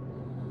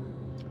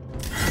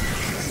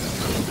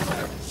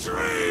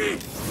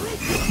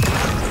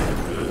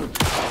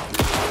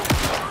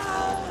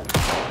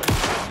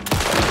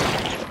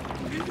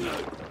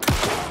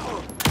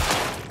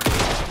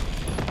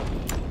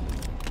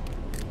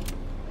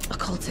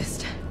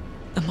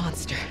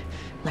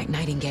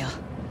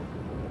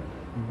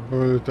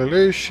 Более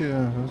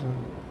утоляющие.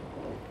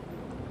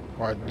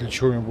 А для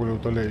чего мне более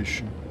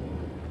утоляющие?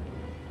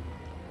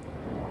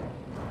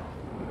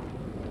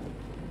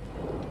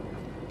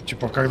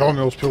 Типа, когда он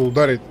меня успел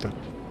ударить-то?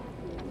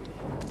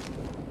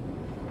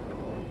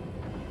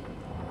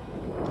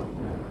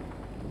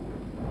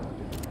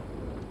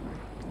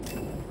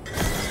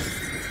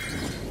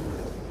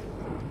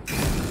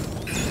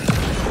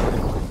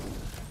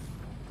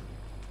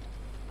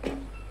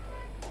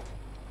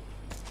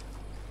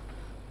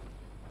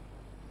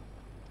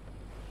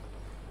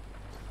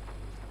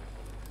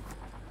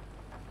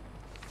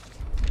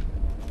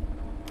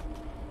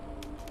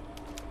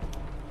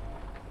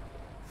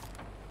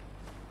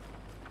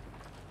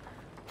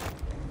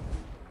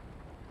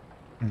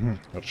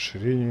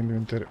 Расширение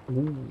инвентаря.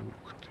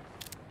 Ух ты.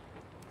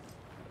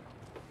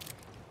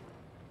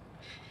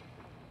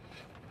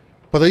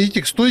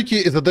 Подойдите к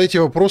стойке и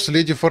задайте вопрос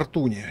леди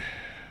Фортуне.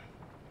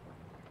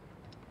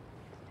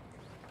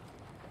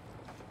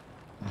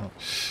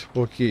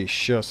 Окей,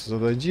 сейчас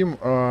зададим.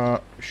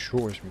 Еще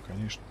возьми,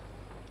 конечно.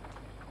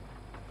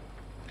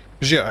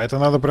 Подожди, а это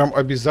надо прям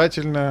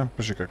обязательно.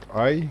 Подожди, как?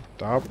 Ай,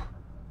 тап.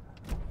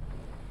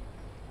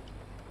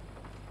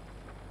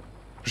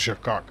 Подожди, а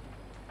как?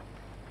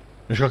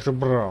 Я как-то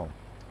брал.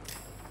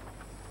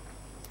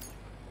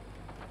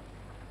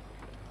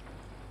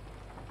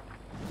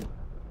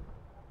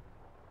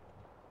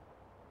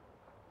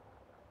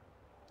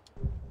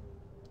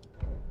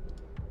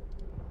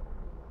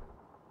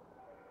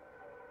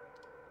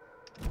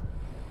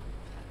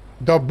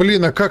 Да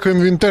блин, а как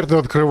инвентарь-то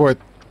открывать?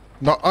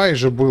 На Ай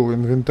же был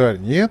инвентарь,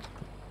 нет?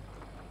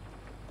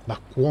 На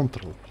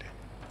Ctrl, блин.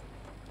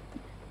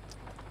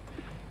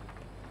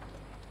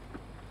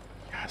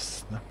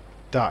 Ясно.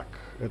 Так.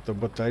 Это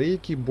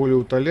батарейки, более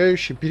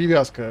утоляющие.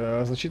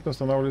 Перевязка значительно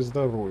восстанавливает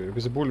здоровье.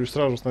 Обезболивающее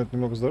сразу восстанавливает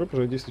немного здоровья,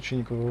 пожалуй, действие в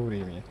течение некоторого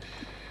времени.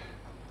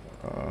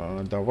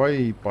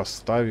 Давай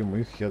поставим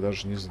их, я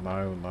даже не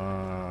знаю,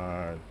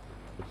 на...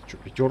 Это что,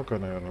 пятерка,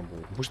 наверное,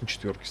 будет. Пусть на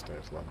четверке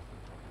ставят, ладно.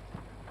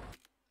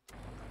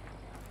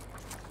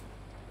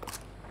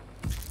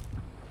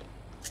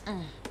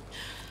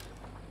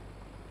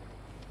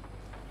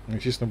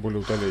 Естественно, более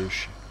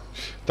утоляющие.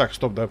 Так,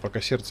 стоп, давай,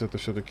 пока сердце это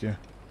все-таки...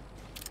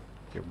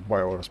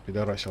 Байо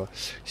распидорасило.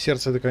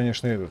 Сердце это,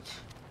 конечно, этот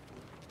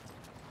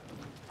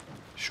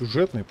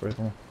сюжетный,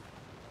 поэтому...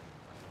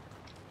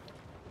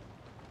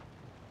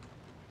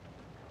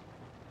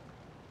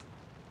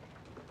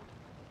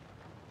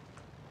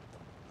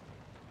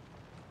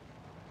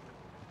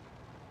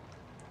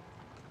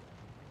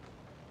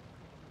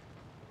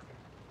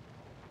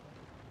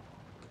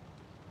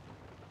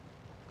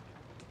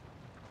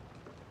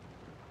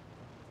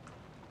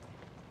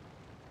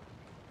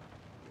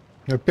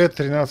 Опять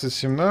 13,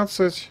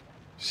 17.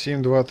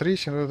 7, 2, 3,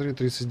 7, 2, 3,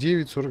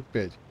 39,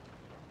 45.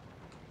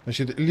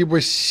 Значит,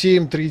 либо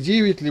 7, 3,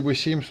 9, либо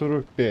 7,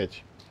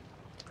 45.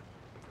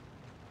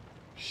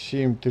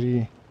 7,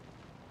 3,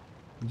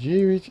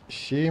 9,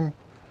 7,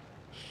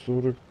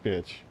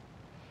 45.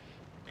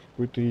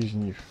 Какой-то из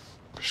них.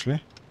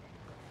 Пошли.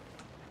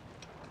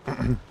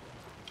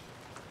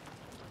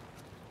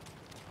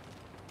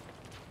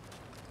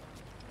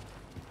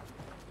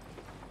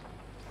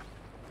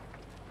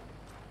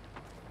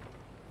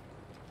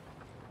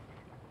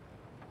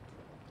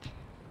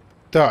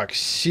 Так,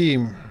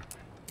 7,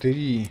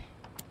 3.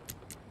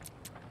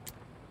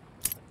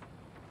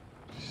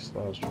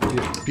 Сразу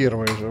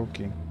первое же,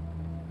 окей.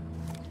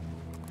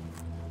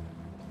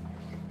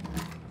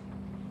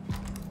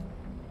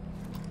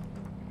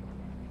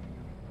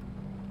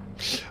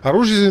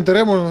 Оружие из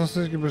инвентаря можно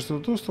остановить без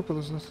доступа.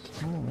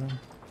 Ну,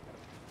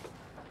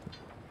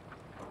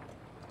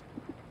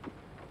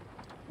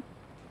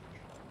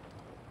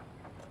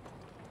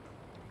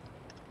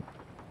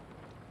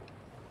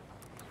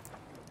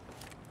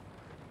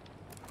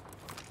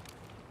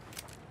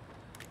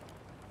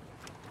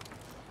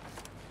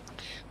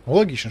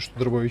 логично, что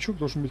дробовичок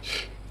должен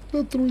быть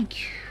на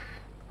тройке.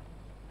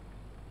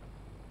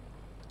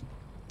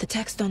 The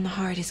text on the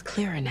heart is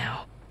clearer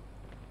now.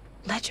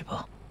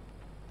 Legible.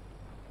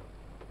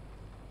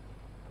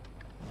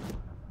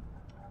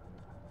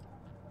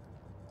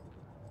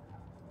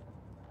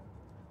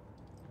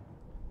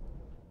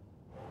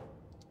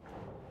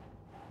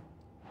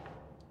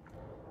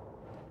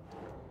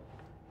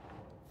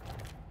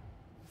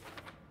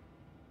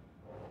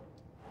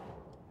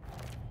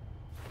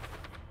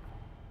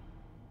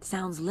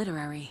 Sounds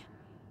literary,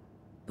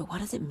 but what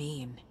does it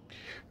mean?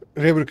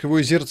 Ребрик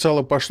его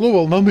зерцало пошло,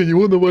 волна на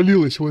него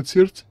навалилась. Вот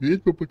сердце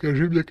ведьма,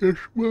 покажи мне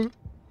кошмар.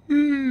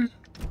 Ну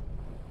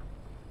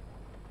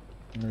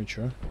и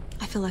чё?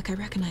 I feel like I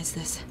recognize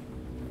this.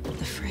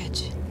 The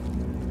fridge.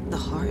 The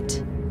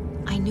heart.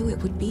 I knew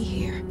it would be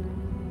here.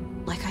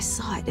 Like I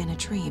saw it in a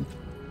dream.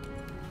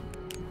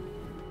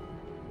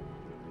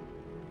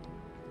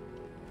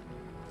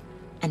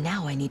 And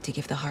now I need to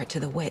give the heart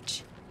to the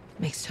witch.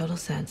 Makes total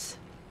sense.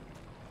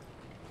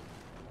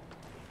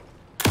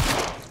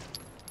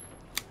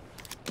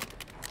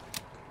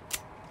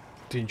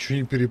 Ты ничего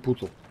не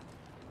перепутал.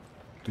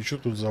 Ты что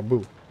тут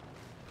забыл?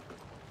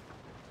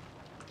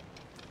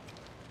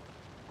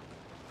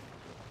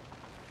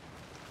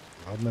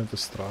 Ладно, это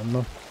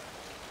странно.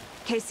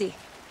 Casey,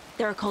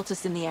 there are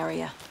cultists in the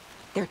area.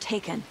 They're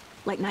taken,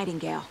 like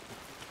Nightingale.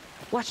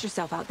 Watch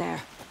yourself out there.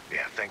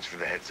 Yeah, thanks for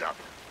the heads up.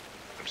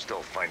 I'm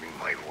still finding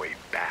my way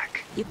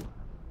back.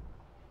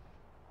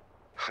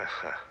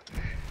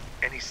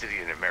 Any city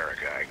in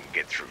America I can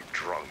get through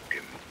drunk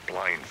and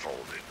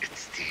blindfolded.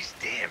 It's these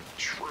damn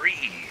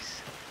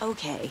trees.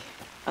 Okay,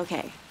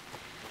 okay.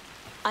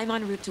 I'm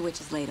en route to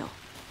Witch's Ladle.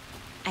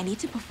 I need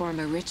to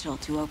perform a ritual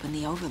to open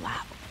the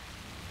overlap.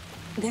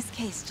 This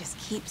case just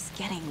keeps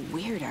getting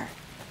weirder.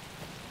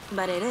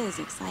 But it is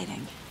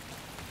exciting.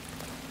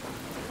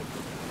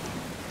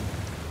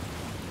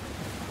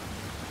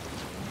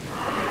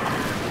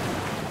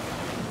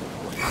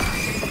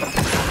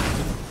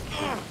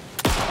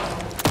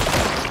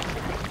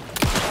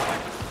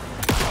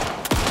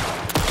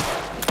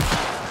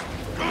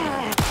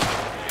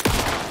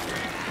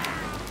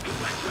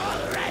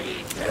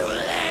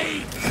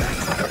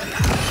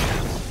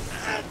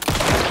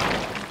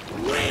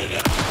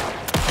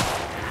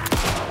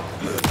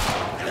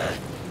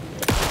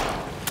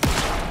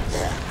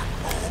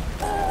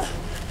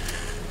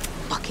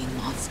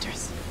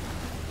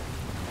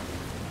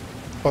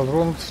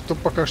 Патронов-то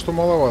пока что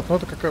маловато. Но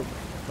это как,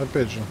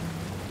 опять же.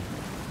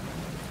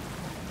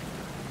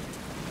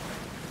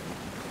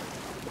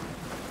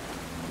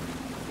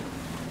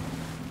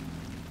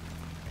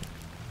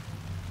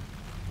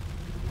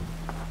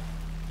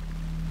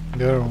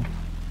 Беру.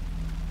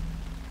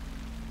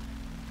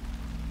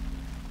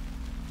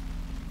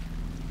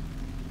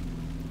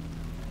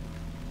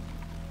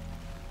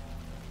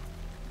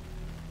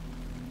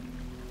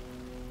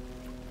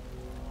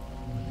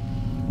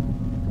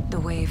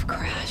 Wave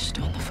crashed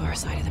on the far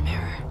side of the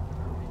mirror.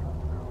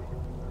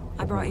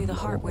 I brought you the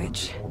Heart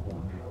Witch.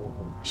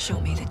 Show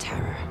me the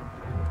terror.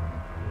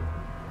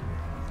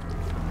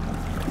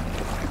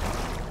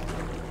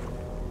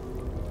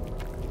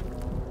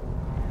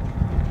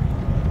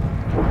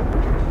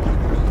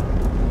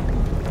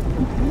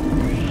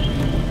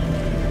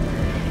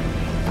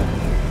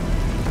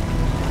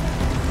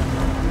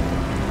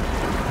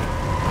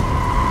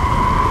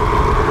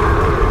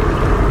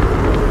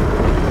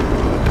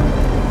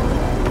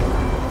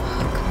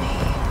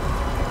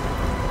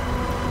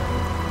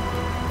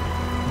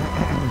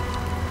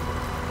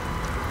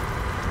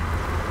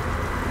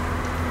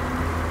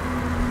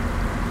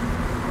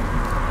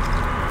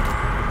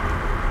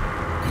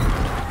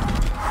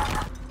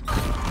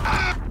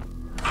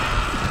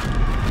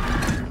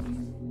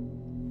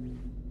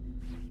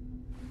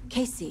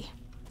 Casey,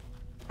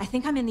 I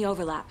think I'm in the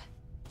overlap.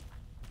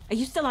 Are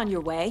you still on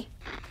your way?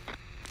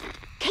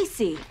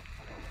 Casey!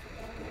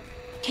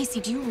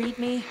 Casey, do you read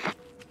me?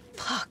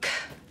 Fuck.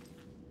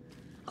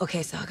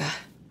 Okay, Saga.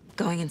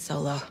 Going in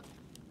solo.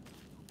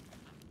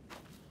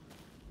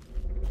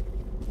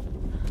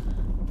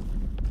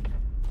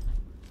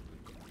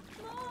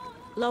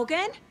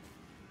 Logan?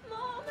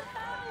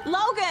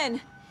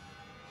 Logan!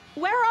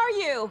 Where are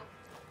you?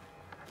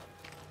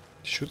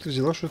 Что ты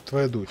взяла, что это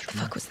твоя дочь? What the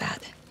fuck was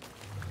that?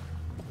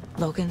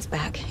 Logan's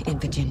back in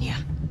Virginia.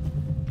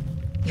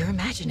 You're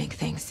imagining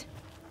things.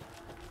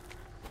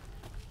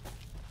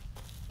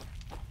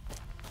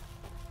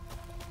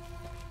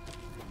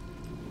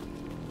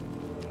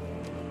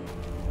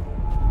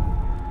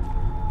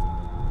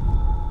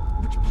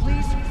 Would you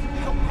please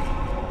help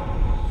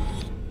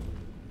me?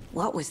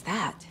 What was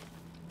that?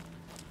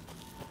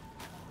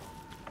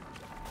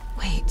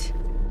 Wait.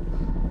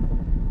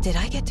 Did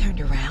I get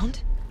turned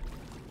around?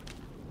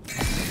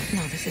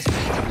 No, this is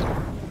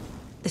right.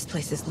 This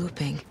place is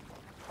looping.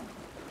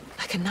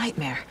 Like a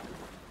nightmare.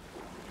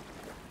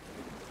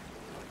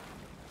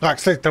 А,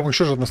 кстати, там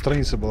еще же одна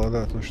страница была,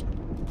 да, точно.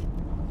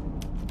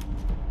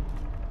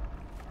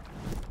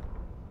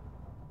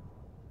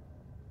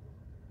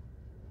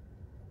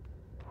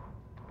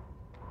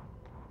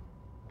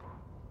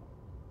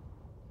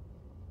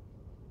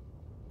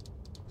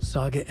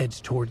 Saga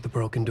edged toward the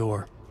broken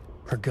door,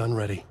 her gun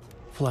ready,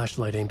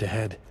 flashlight aimed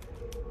ahead.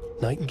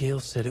 Nightingale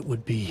said it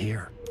would be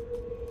here.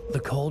 The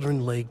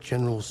Cauldron Lake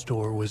General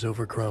Store was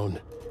overgrown,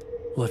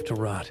 left to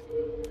rot.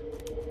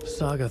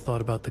 Saga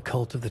thought about the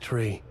cult of the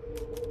tree.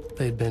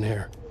 They'd been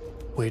here,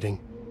 waiting,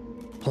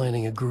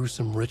 planning a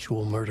gruesome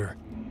ritual murder.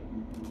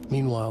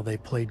 Meanwhile, they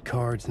played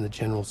cards in the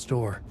general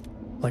store,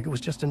 like it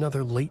was just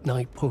another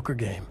late-night poker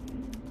game.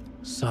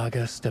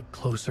 Saga stepped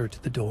closer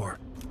to the door.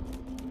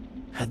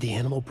 Had the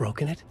animal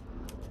broken it?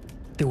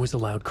 There was a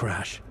loud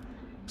crash.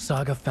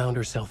 Saga found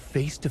herself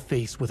face to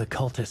face with a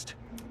cultist,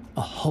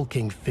 a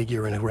hulking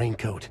figure in a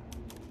raincoat.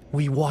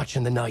 We watch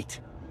in the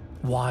night,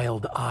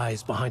 wild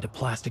eyes behind a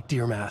plastic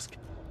deer mask,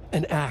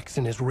 an axe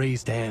in his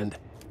raised hand.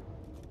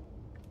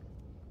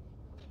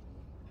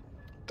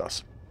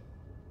 Does.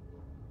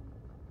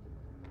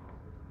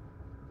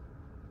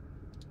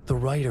 The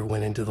rider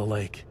went into the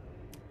lake,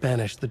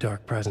 banished the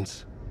dark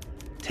presence.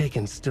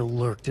 Taken still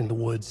lurked in the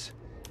woods.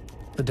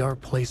 The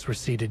dark place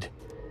receded.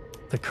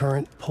 The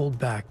current pulled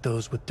back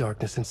those with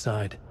darkness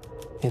inside,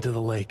 into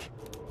the lake.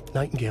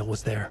 Nightingale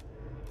was there,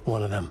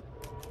 one of them.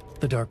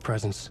 The dark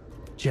presence,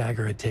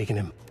 Jagger had taken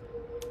him.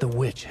 The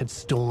witch had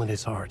stolen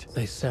his heart.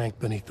 They sank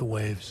beneath the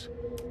waves.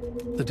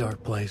 The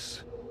dark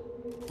place,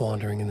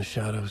 wandering in the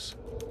shadows,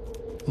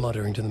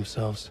 muttering to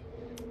themselves.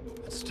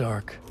 It's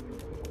dark.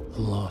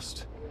 I'm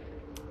lost.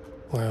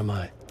 Where am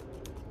I?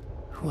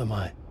 Who am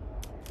I?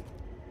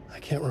 I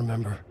can't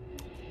remember.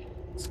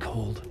 It's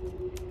cold.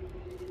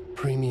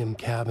 Premium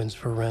cabins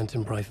for rent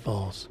in Bright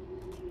Falls.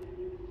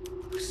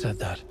 Who said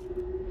that?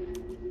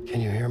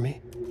 Can you hear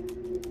me?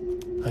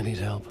 I need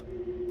help.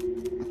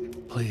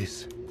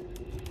 Please.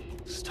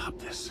 Stop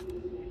this.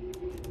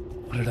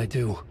 What did I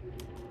do?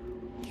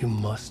 You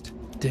must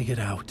dig it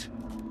out.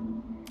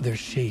 Their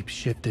shape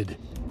shifted.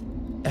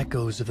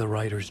 Echoes of the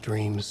writer's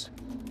dreams.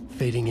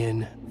 Fading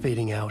in,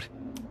 fading out.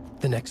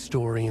 The next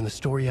story and the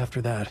story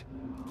after that.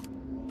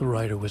 The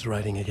writer was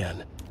writing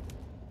again.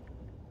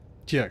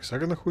 Так,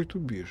 Сага находит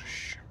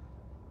убежище.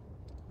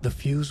 The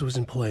fuse was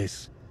in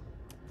place.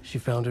 She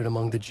found it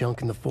among the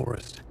junk in the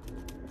forest.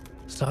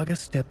 Saga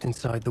stepped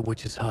inside the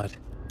witch's hut.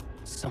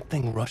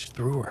 Something rushed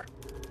through her.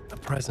 A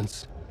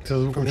presence. Со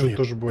звуком что-то Familiar.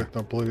 тоже бывает,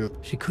 там плывет.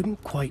 She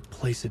couldn't quite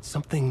place it.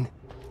 Something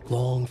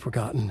long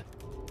forgotten.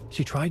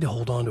 She tried to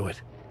hold on to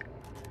it,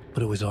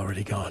 but it was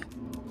already gone.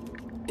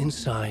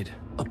 Inside,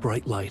 a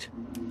bright light.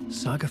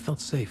 Saga felt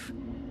safe,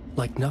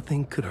 like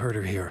nothing could hurt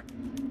her here.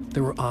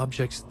 There were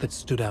objects that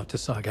stood out to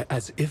Saga,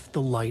 as if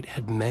the light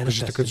had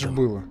Значит, так manifested это же them,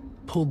 было.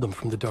 pulled them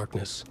from the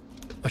darkness.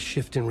 A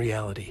shift in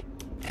reality.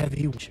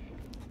 Heavy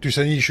То есть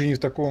они еще не в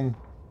таком...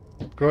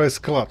 Открывает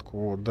складку,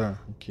 вот, да,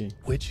 окей.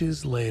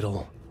 witch's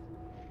ladle,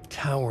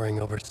 towering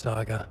over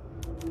Saga,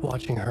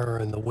 watching her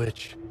and the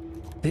witch.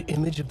 The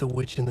image of the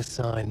witch in the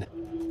sign.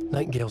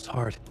 Nightingale's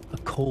heart, a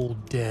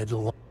cold, dead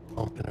lump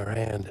in her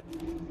hand.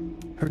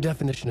 Her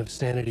definition of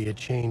sanity had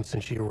changed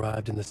since she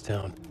arrived in this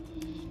town.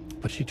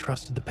 But she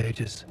trusted the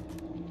pages.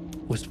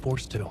 Was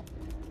forced to.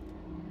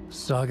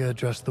 Saga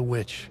addressed the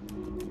witch.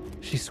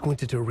 She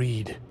squinted to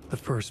read the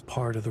first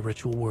part of the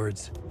ritual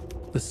words.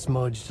 The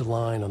smudged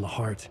line on the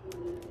heart.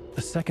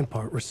 The second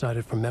part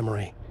recited from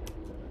memory.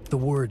 The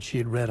words she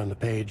had read on the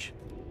page.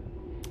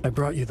 I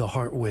brought you the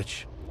heart,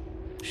 witch.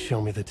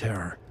 Show me the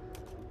terror.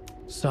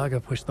 Saga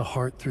pushed the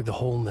heart through the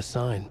hole in the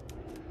sign.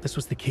 This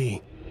was the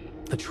key.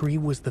 The tree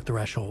was the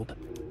threshold.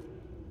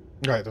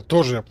 А, это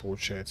тоже я,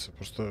 получается.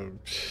 Просто...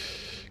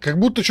 Как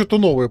будто что-то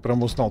новое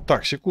прям узнал.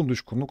 Так,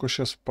 секундочку. Ну-ка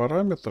сейчас в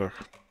параметрах.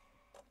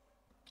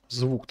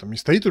 Звук там не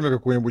стоит у меня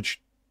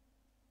какой-нибудь...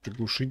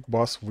 Приглушить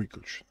бас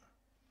выключен.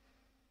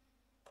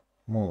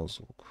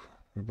 Монозвук.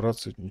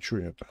 Вибрации, ничего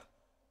нет.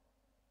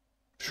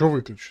 Все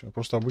выключено.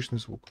 Просто обычный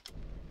звук.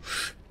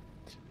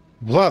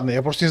 Ладно,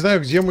 я просто не знаю,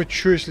 где мы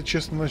что, если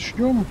честно,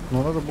 начнем.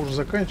 Но надо бы уже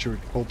заканчивать.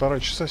 1,5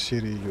 часа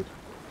серия идет.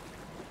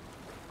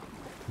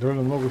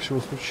 Довольно много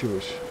всего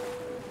случилось.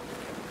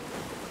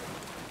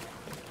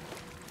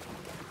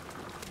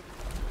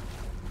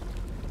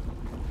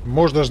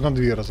 Может, даже на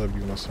 2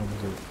 разобью, на самом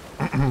деле.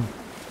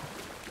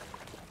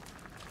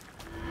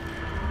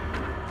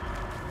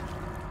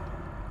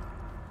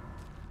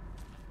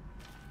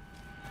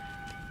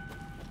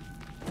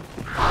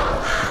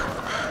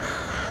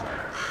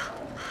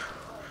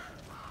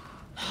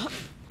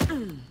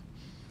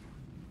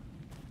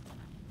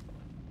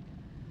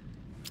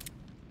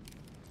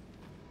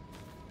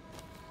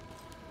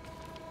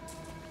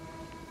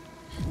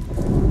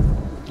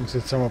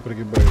 Кстати, сама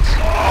пригибается.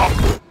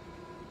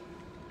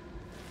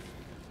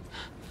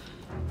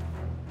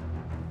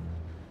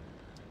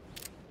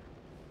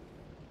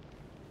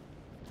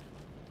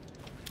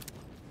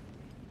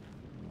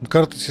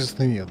 Карты,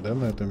 естественно, нет, да,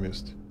 на этом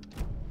месте?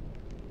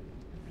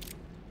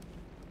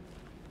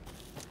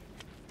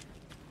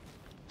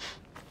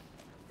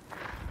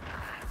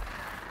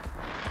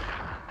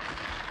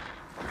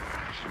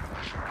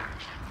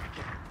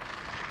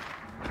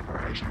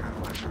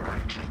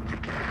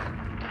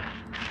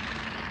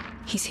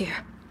 He's here.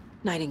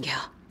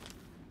 Nightingale.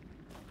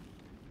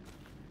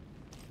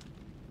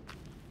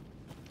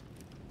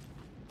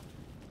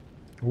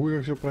 Ой,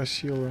 как все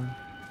просело.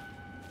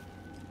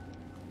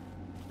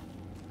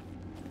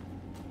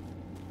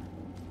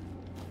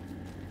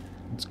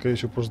 Скорее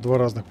всего, просто 2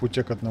 разных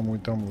путя к одному и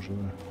тому же,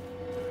 да.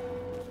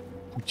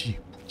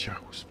 Путя,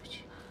 господи.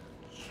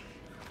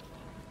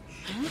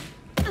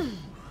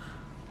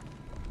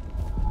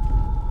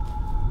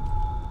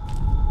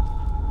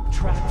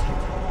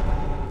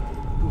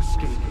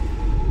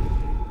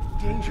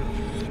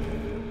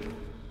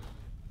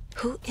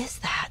 Who is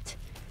that?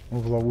 Он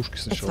в ловушке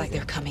It's сначала. like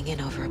they're coming in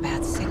over a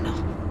bad signal.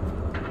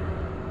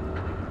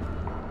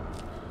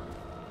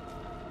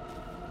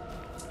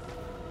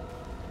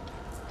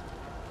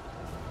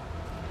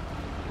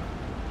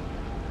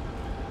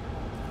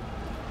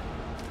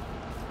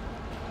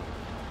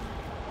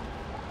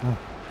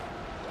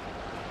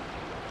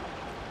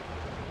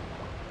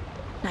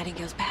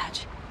 Nightingale's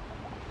badge.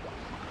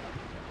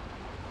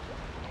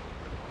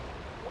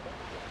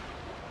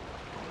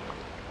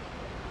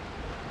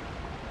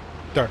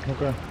 Так,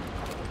 ну-ка.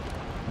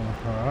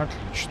 Ага,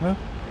 отлично.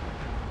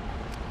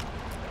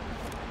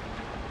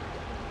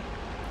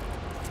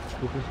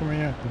 Сколько их у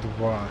меня?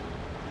 2.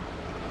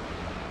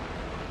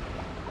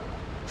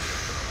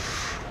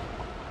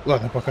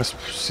 Ладно, пока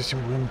с этим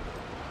будем.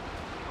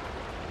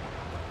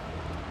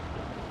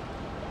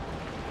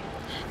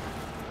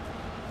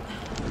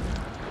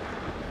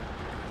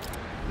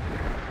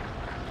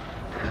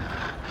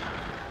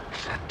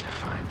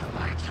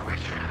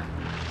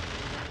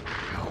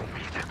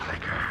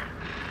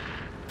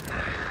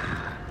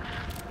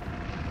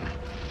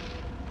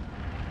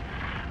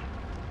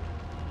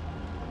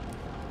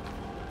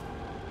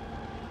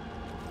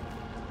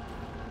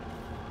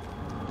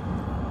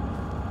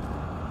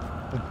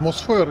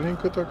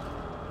 Атмосферненько так.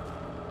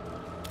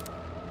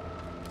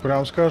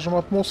 Прям скажем,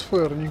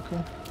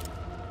 атмосферненько.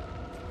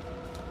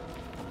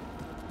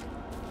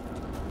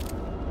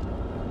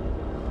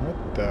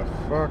 What the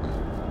fuck?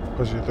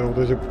 Подожди, это вот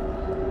эти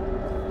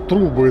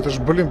трубы, это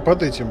же, блин,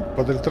 под этим,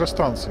 под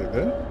электростанцией,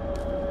 да?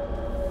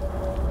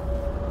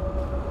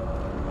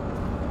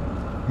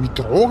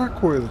 Метро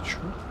какое-то, чё?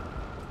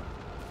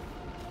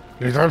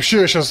 Или это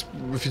вообще сейчас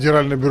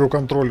Федеральное бюро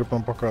контроля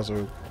нам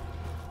показывает?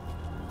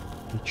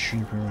 Ничего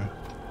не понимаю.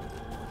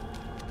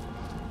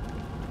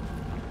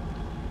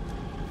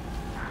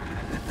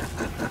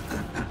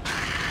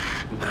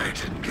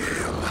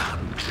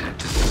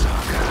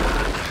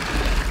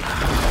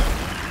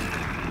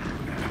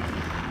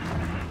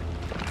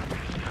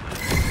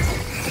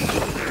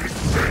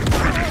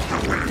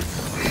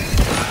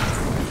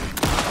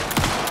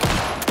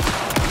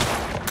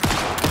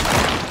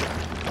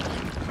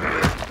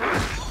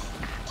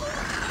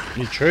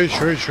 И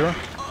чё?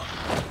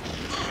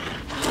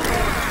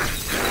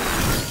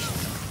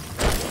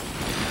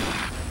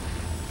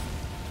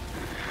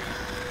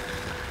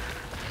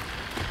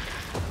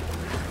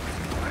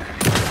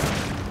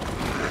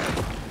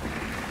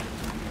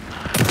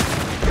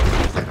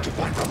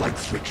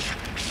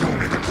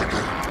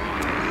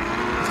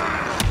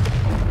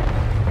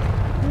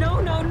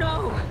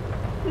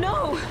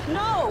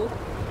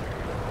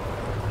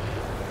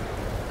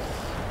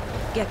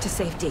 Get to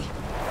safety.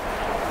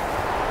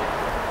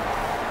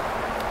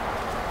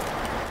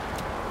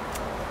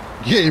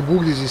 Я ебу,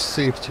 где здесь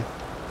сейфти.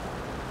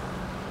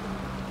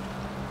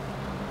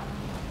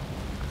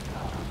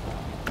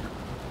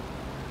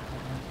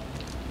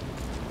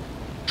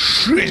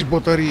 Шесть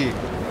батарей.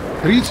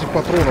 30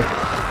 патронов.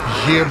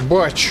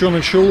 Ебать, что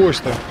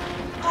началось-то?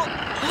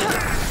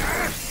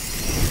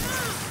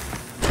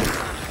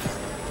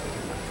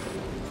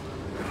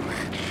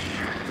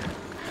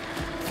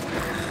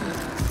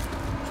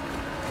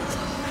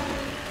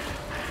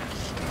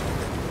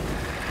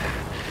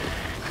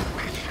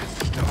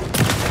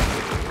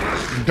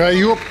 Да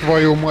ёб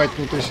твою мать,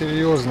 ну ты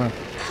серьезно.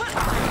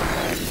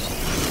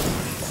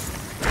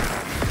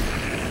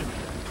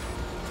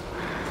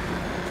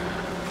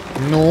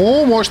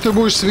 Ну, может, ты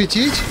будешь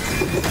светить?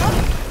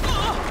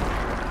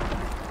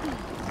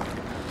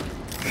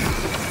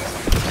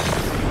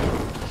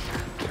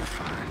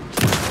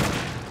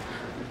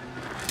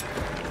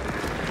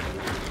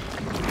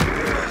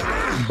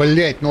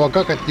 Блять, ну а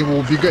как от него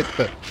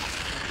убегать-то?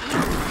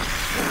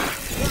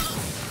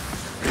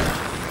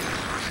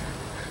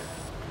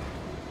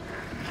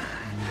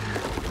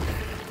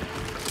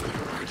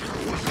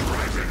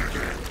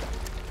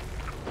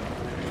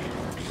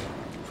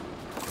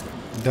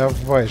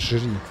 Давай,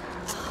 жри.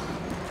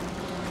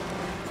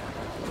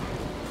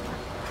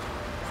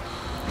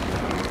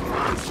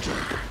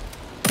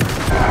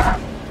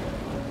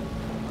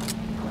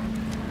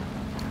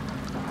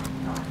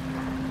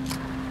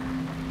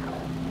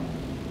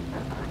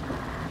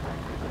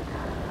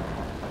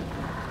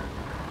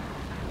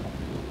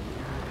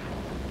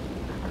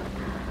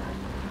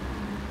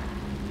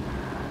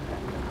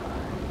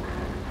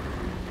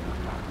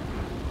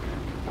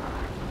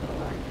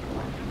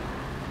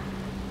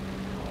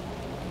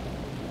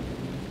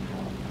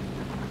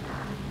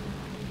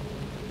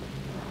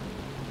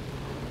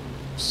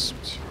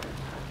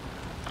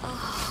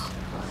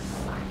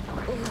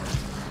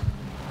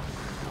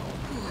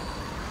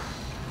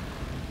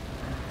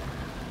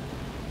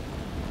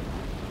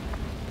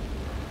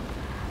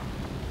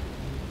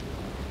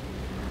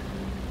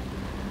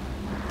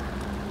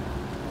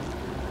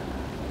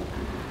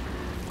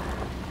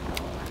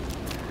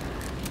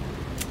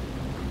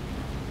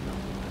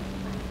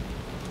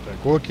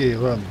 Окей,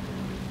 ладно.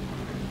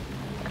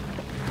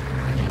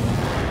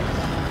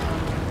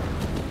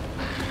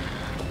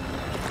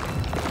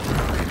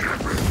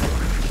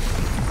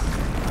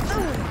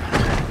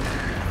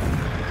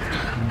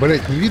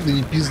 Блять, не видно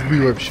ни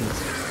пизды вообще.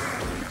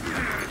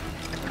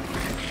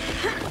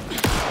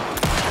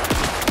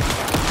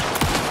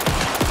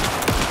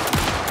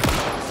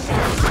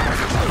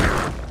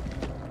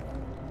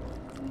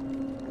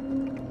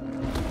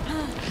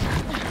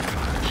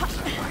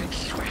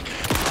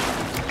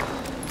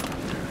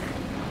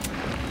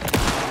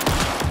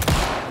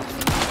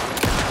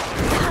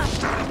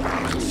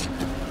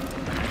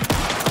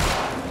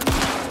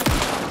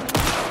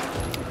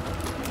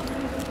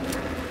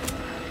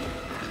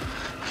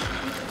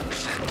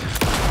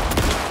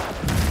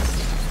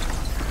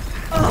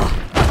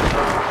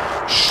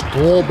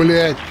 О,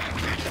 блядь.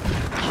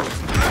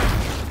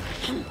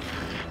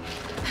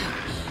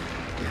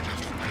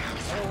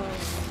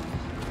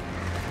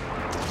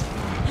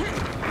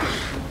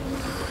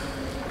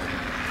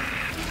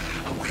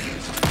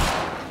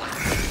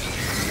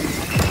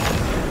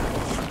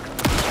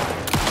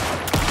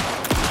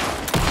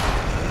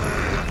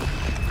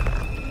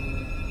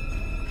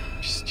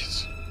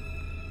 Пиздец.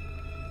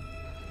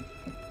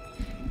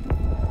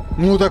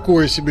 Ну,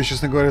 такое себе,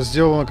 честно говоря,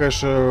 сделано,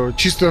 конечно,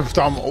 чисто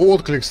там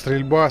отклик,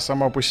 стрельба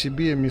сама по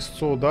себе,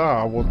 мясцо,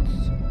 да, а вот...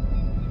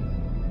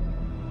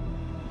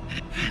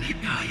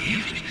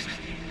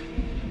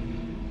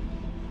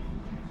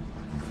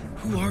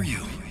 Who are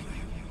you?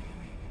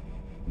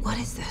 What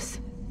is this?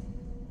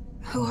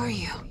 Who are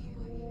you?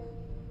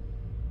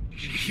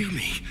 Hear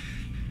me.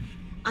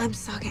 I'm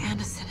Saga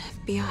Andерson,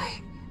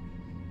 FBI.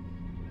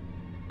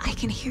 I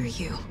can hear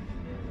you.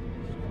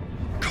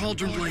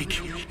 Cauldron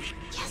Lake.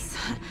 Yes,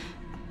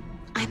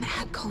 I'm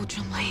at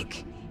Cauldron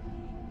Lake.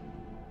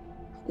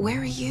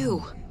 Where are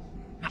you?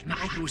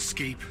 How to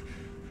escape.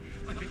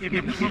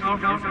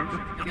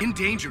 In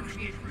danger.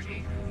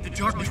 The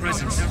dark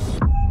presence.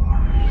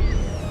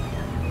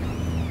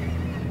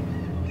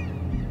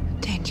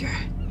 Danger.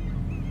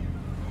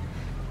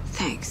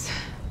 Thanks.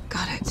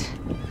 Got it.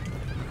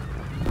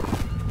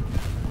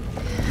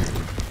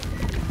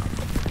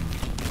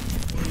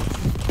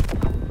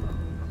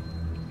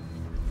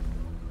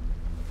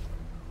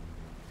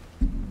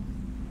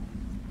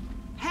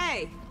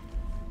 Hey!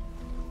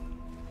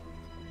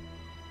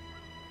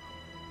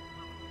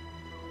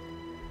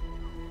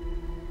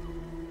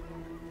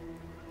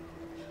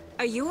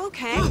 Are you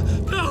okay?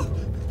 No!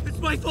 It's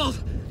my fault!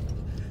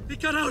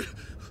 It got out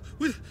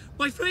with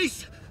my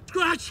face!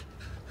 Scratch!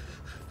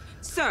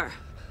 Sir,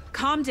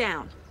 calm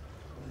down.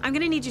 I'm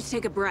gonna need you to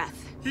take a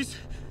breath. He's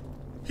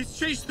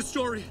changed the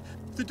story.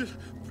 The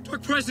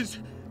dark presence.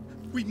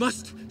 We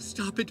must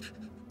stop it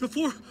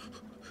before...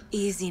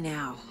 Easy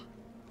now.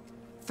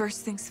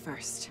 First things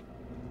first.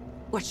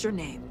 What's your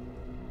name?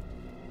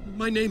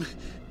 My name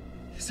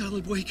is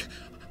Alan Wake.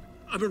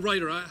 I'm a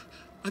writer.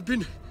 I've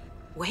been...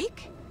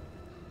 Wake?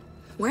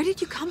 Where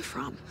did you come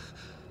from?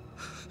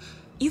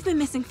 You've been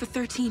missing for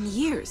 13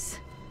 years.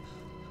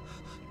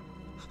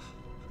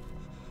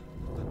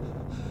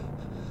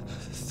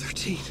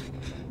 13.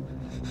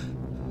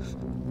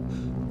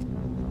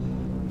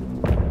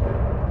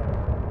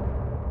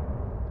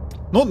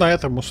 Ну, на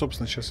этом мы,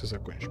 собственно, сейчас и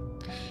закончим.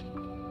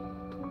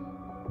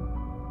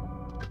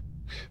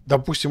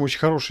 Допустим, очень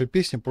хорошая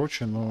песня,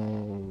 прочее,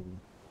 но...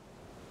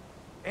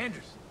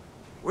 Anderson,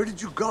 where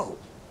did you go?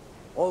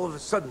 All of a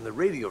sudden the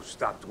radio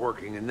stopped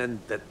working and then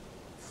that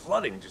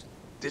flooding just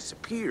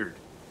disappeared.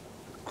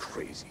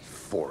 crazy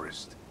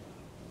forest.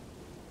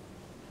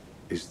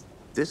 Is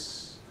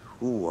this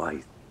who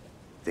I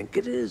think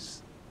it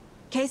is?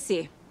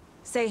 Casey,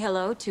 say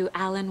hello to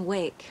Alan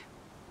Wake.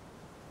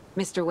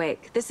 Mr.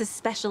 Wake, this is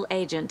Special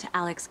Agent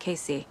Alex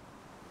Кейси.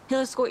 He'll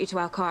escort you to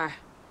our car.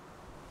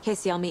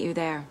 Casey, I'll meet you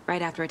there,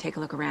 right after I take a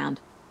look around.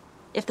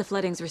 If the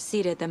flooding's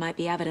receded, there might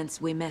be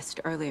evidence we missed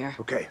earlier.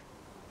 Okay.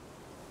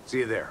 See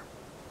you there.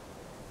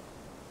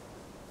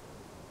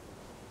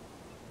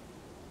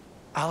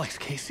 Alex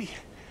Кейси?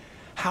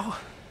 How?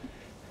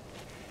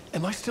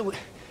 Am I still...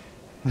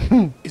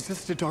 Is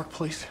this the dark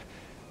place?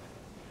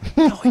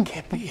 No, it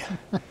can't be.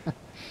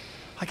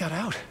 I got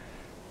out.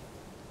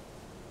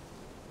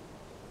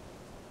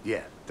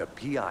 Yeah, the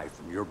PI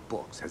from your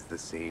books has the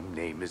same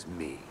name as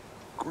me.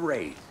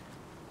 Great.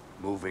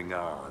 Moving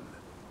on.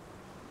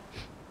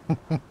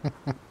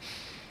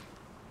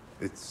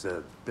 It's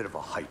a bit of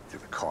a hike to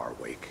the car,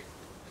 Wake.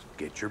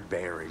 Get your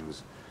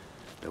bearings,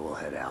 then we'll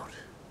head out.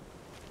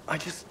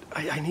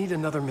 I need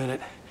another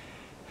minute.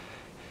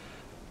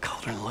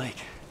 Cauldron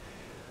Lake.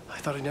 I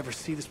thought I'd never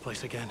see this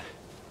place again.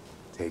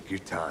 Take your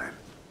time.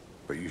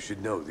 But you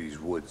should know these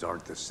woods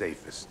aren't the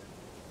safest.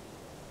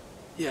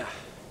 Yeah.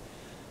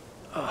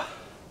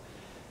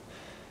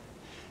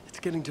 It's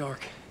getting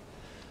dark.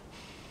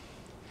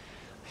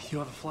 You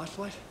have a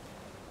flashlight?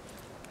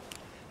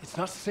 It's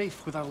not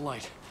safe without a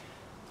light.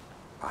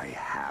 I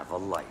have a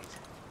light.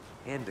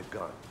 And a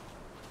gun.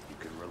 You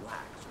can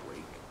relax,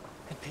 Wake.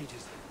 And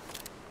pages.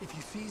 If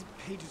you see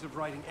pages of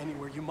writing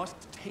anywhere, you must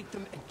take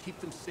them and keep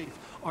them safe.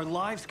 Our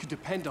lives could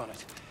depend on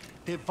it.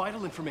 They have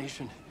vital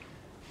information.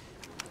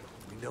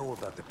 We know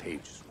about the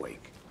pages,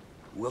 Wake.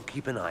 We'll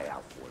keep an eye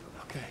out for them.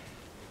 Okay.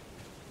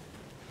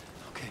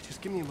 Okay,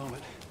 just give me a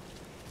moment.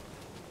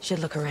 Should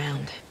look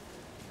around.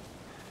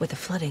 With the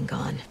flooding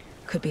gone,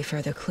 could be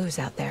further clues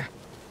out there.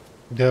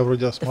 Я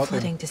вроде The осматриваю.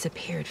 flooding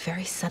disappeared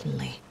very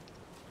suddenly.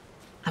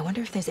 I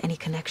wonder if there's any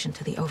connection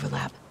to the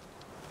overlap.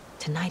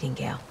 To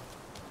Nightingale.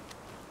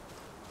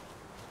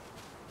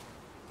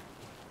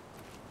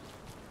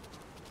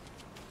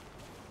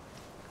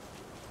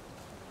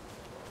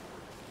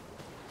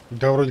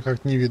 Да, вроде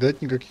как не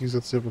видать никаких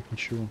зацепок,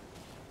 ничего.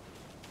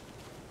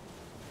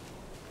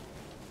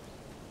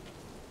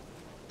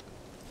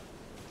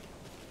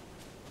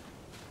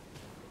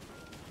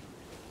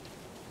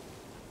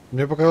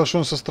 Мне показалось, что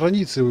он со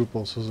страницы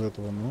выполз из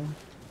этого, но...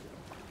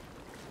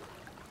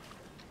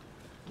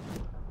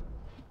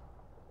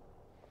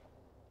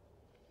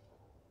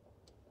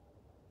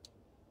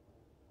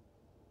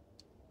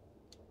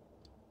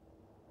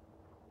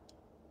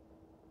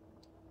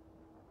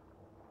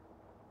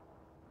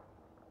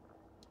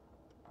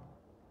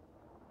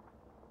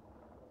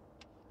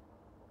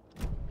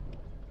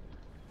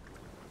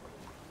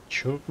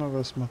 Чё тут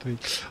надо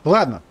смотреть?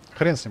 Ладно,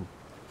 хрен с ним.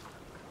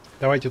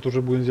 Давайте это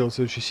уже будем делать в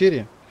следующей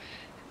серии.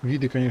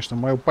 Виды, конечно,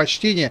 мое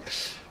почтение.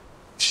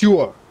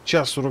 Все,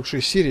 час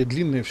 46 серий,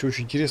 длинные, все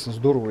очень интересно,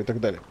 здорово и так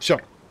далее. Все,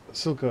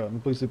 ссылка на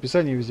плейлист в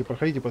описании, везде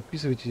проходите,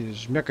 подписывайтесь,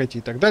 жмякайте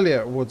и так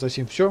далее. Вот, за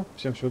сим все.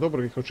 Всем всего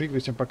доброго, хороших игр,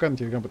 всем пока, на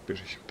телеграм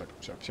подпишись. Так,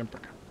 все, всем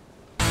пока.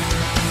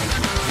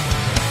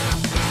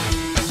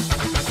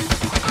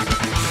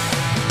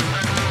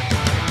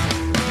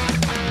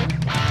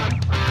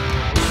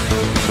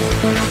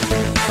 We'll be right back.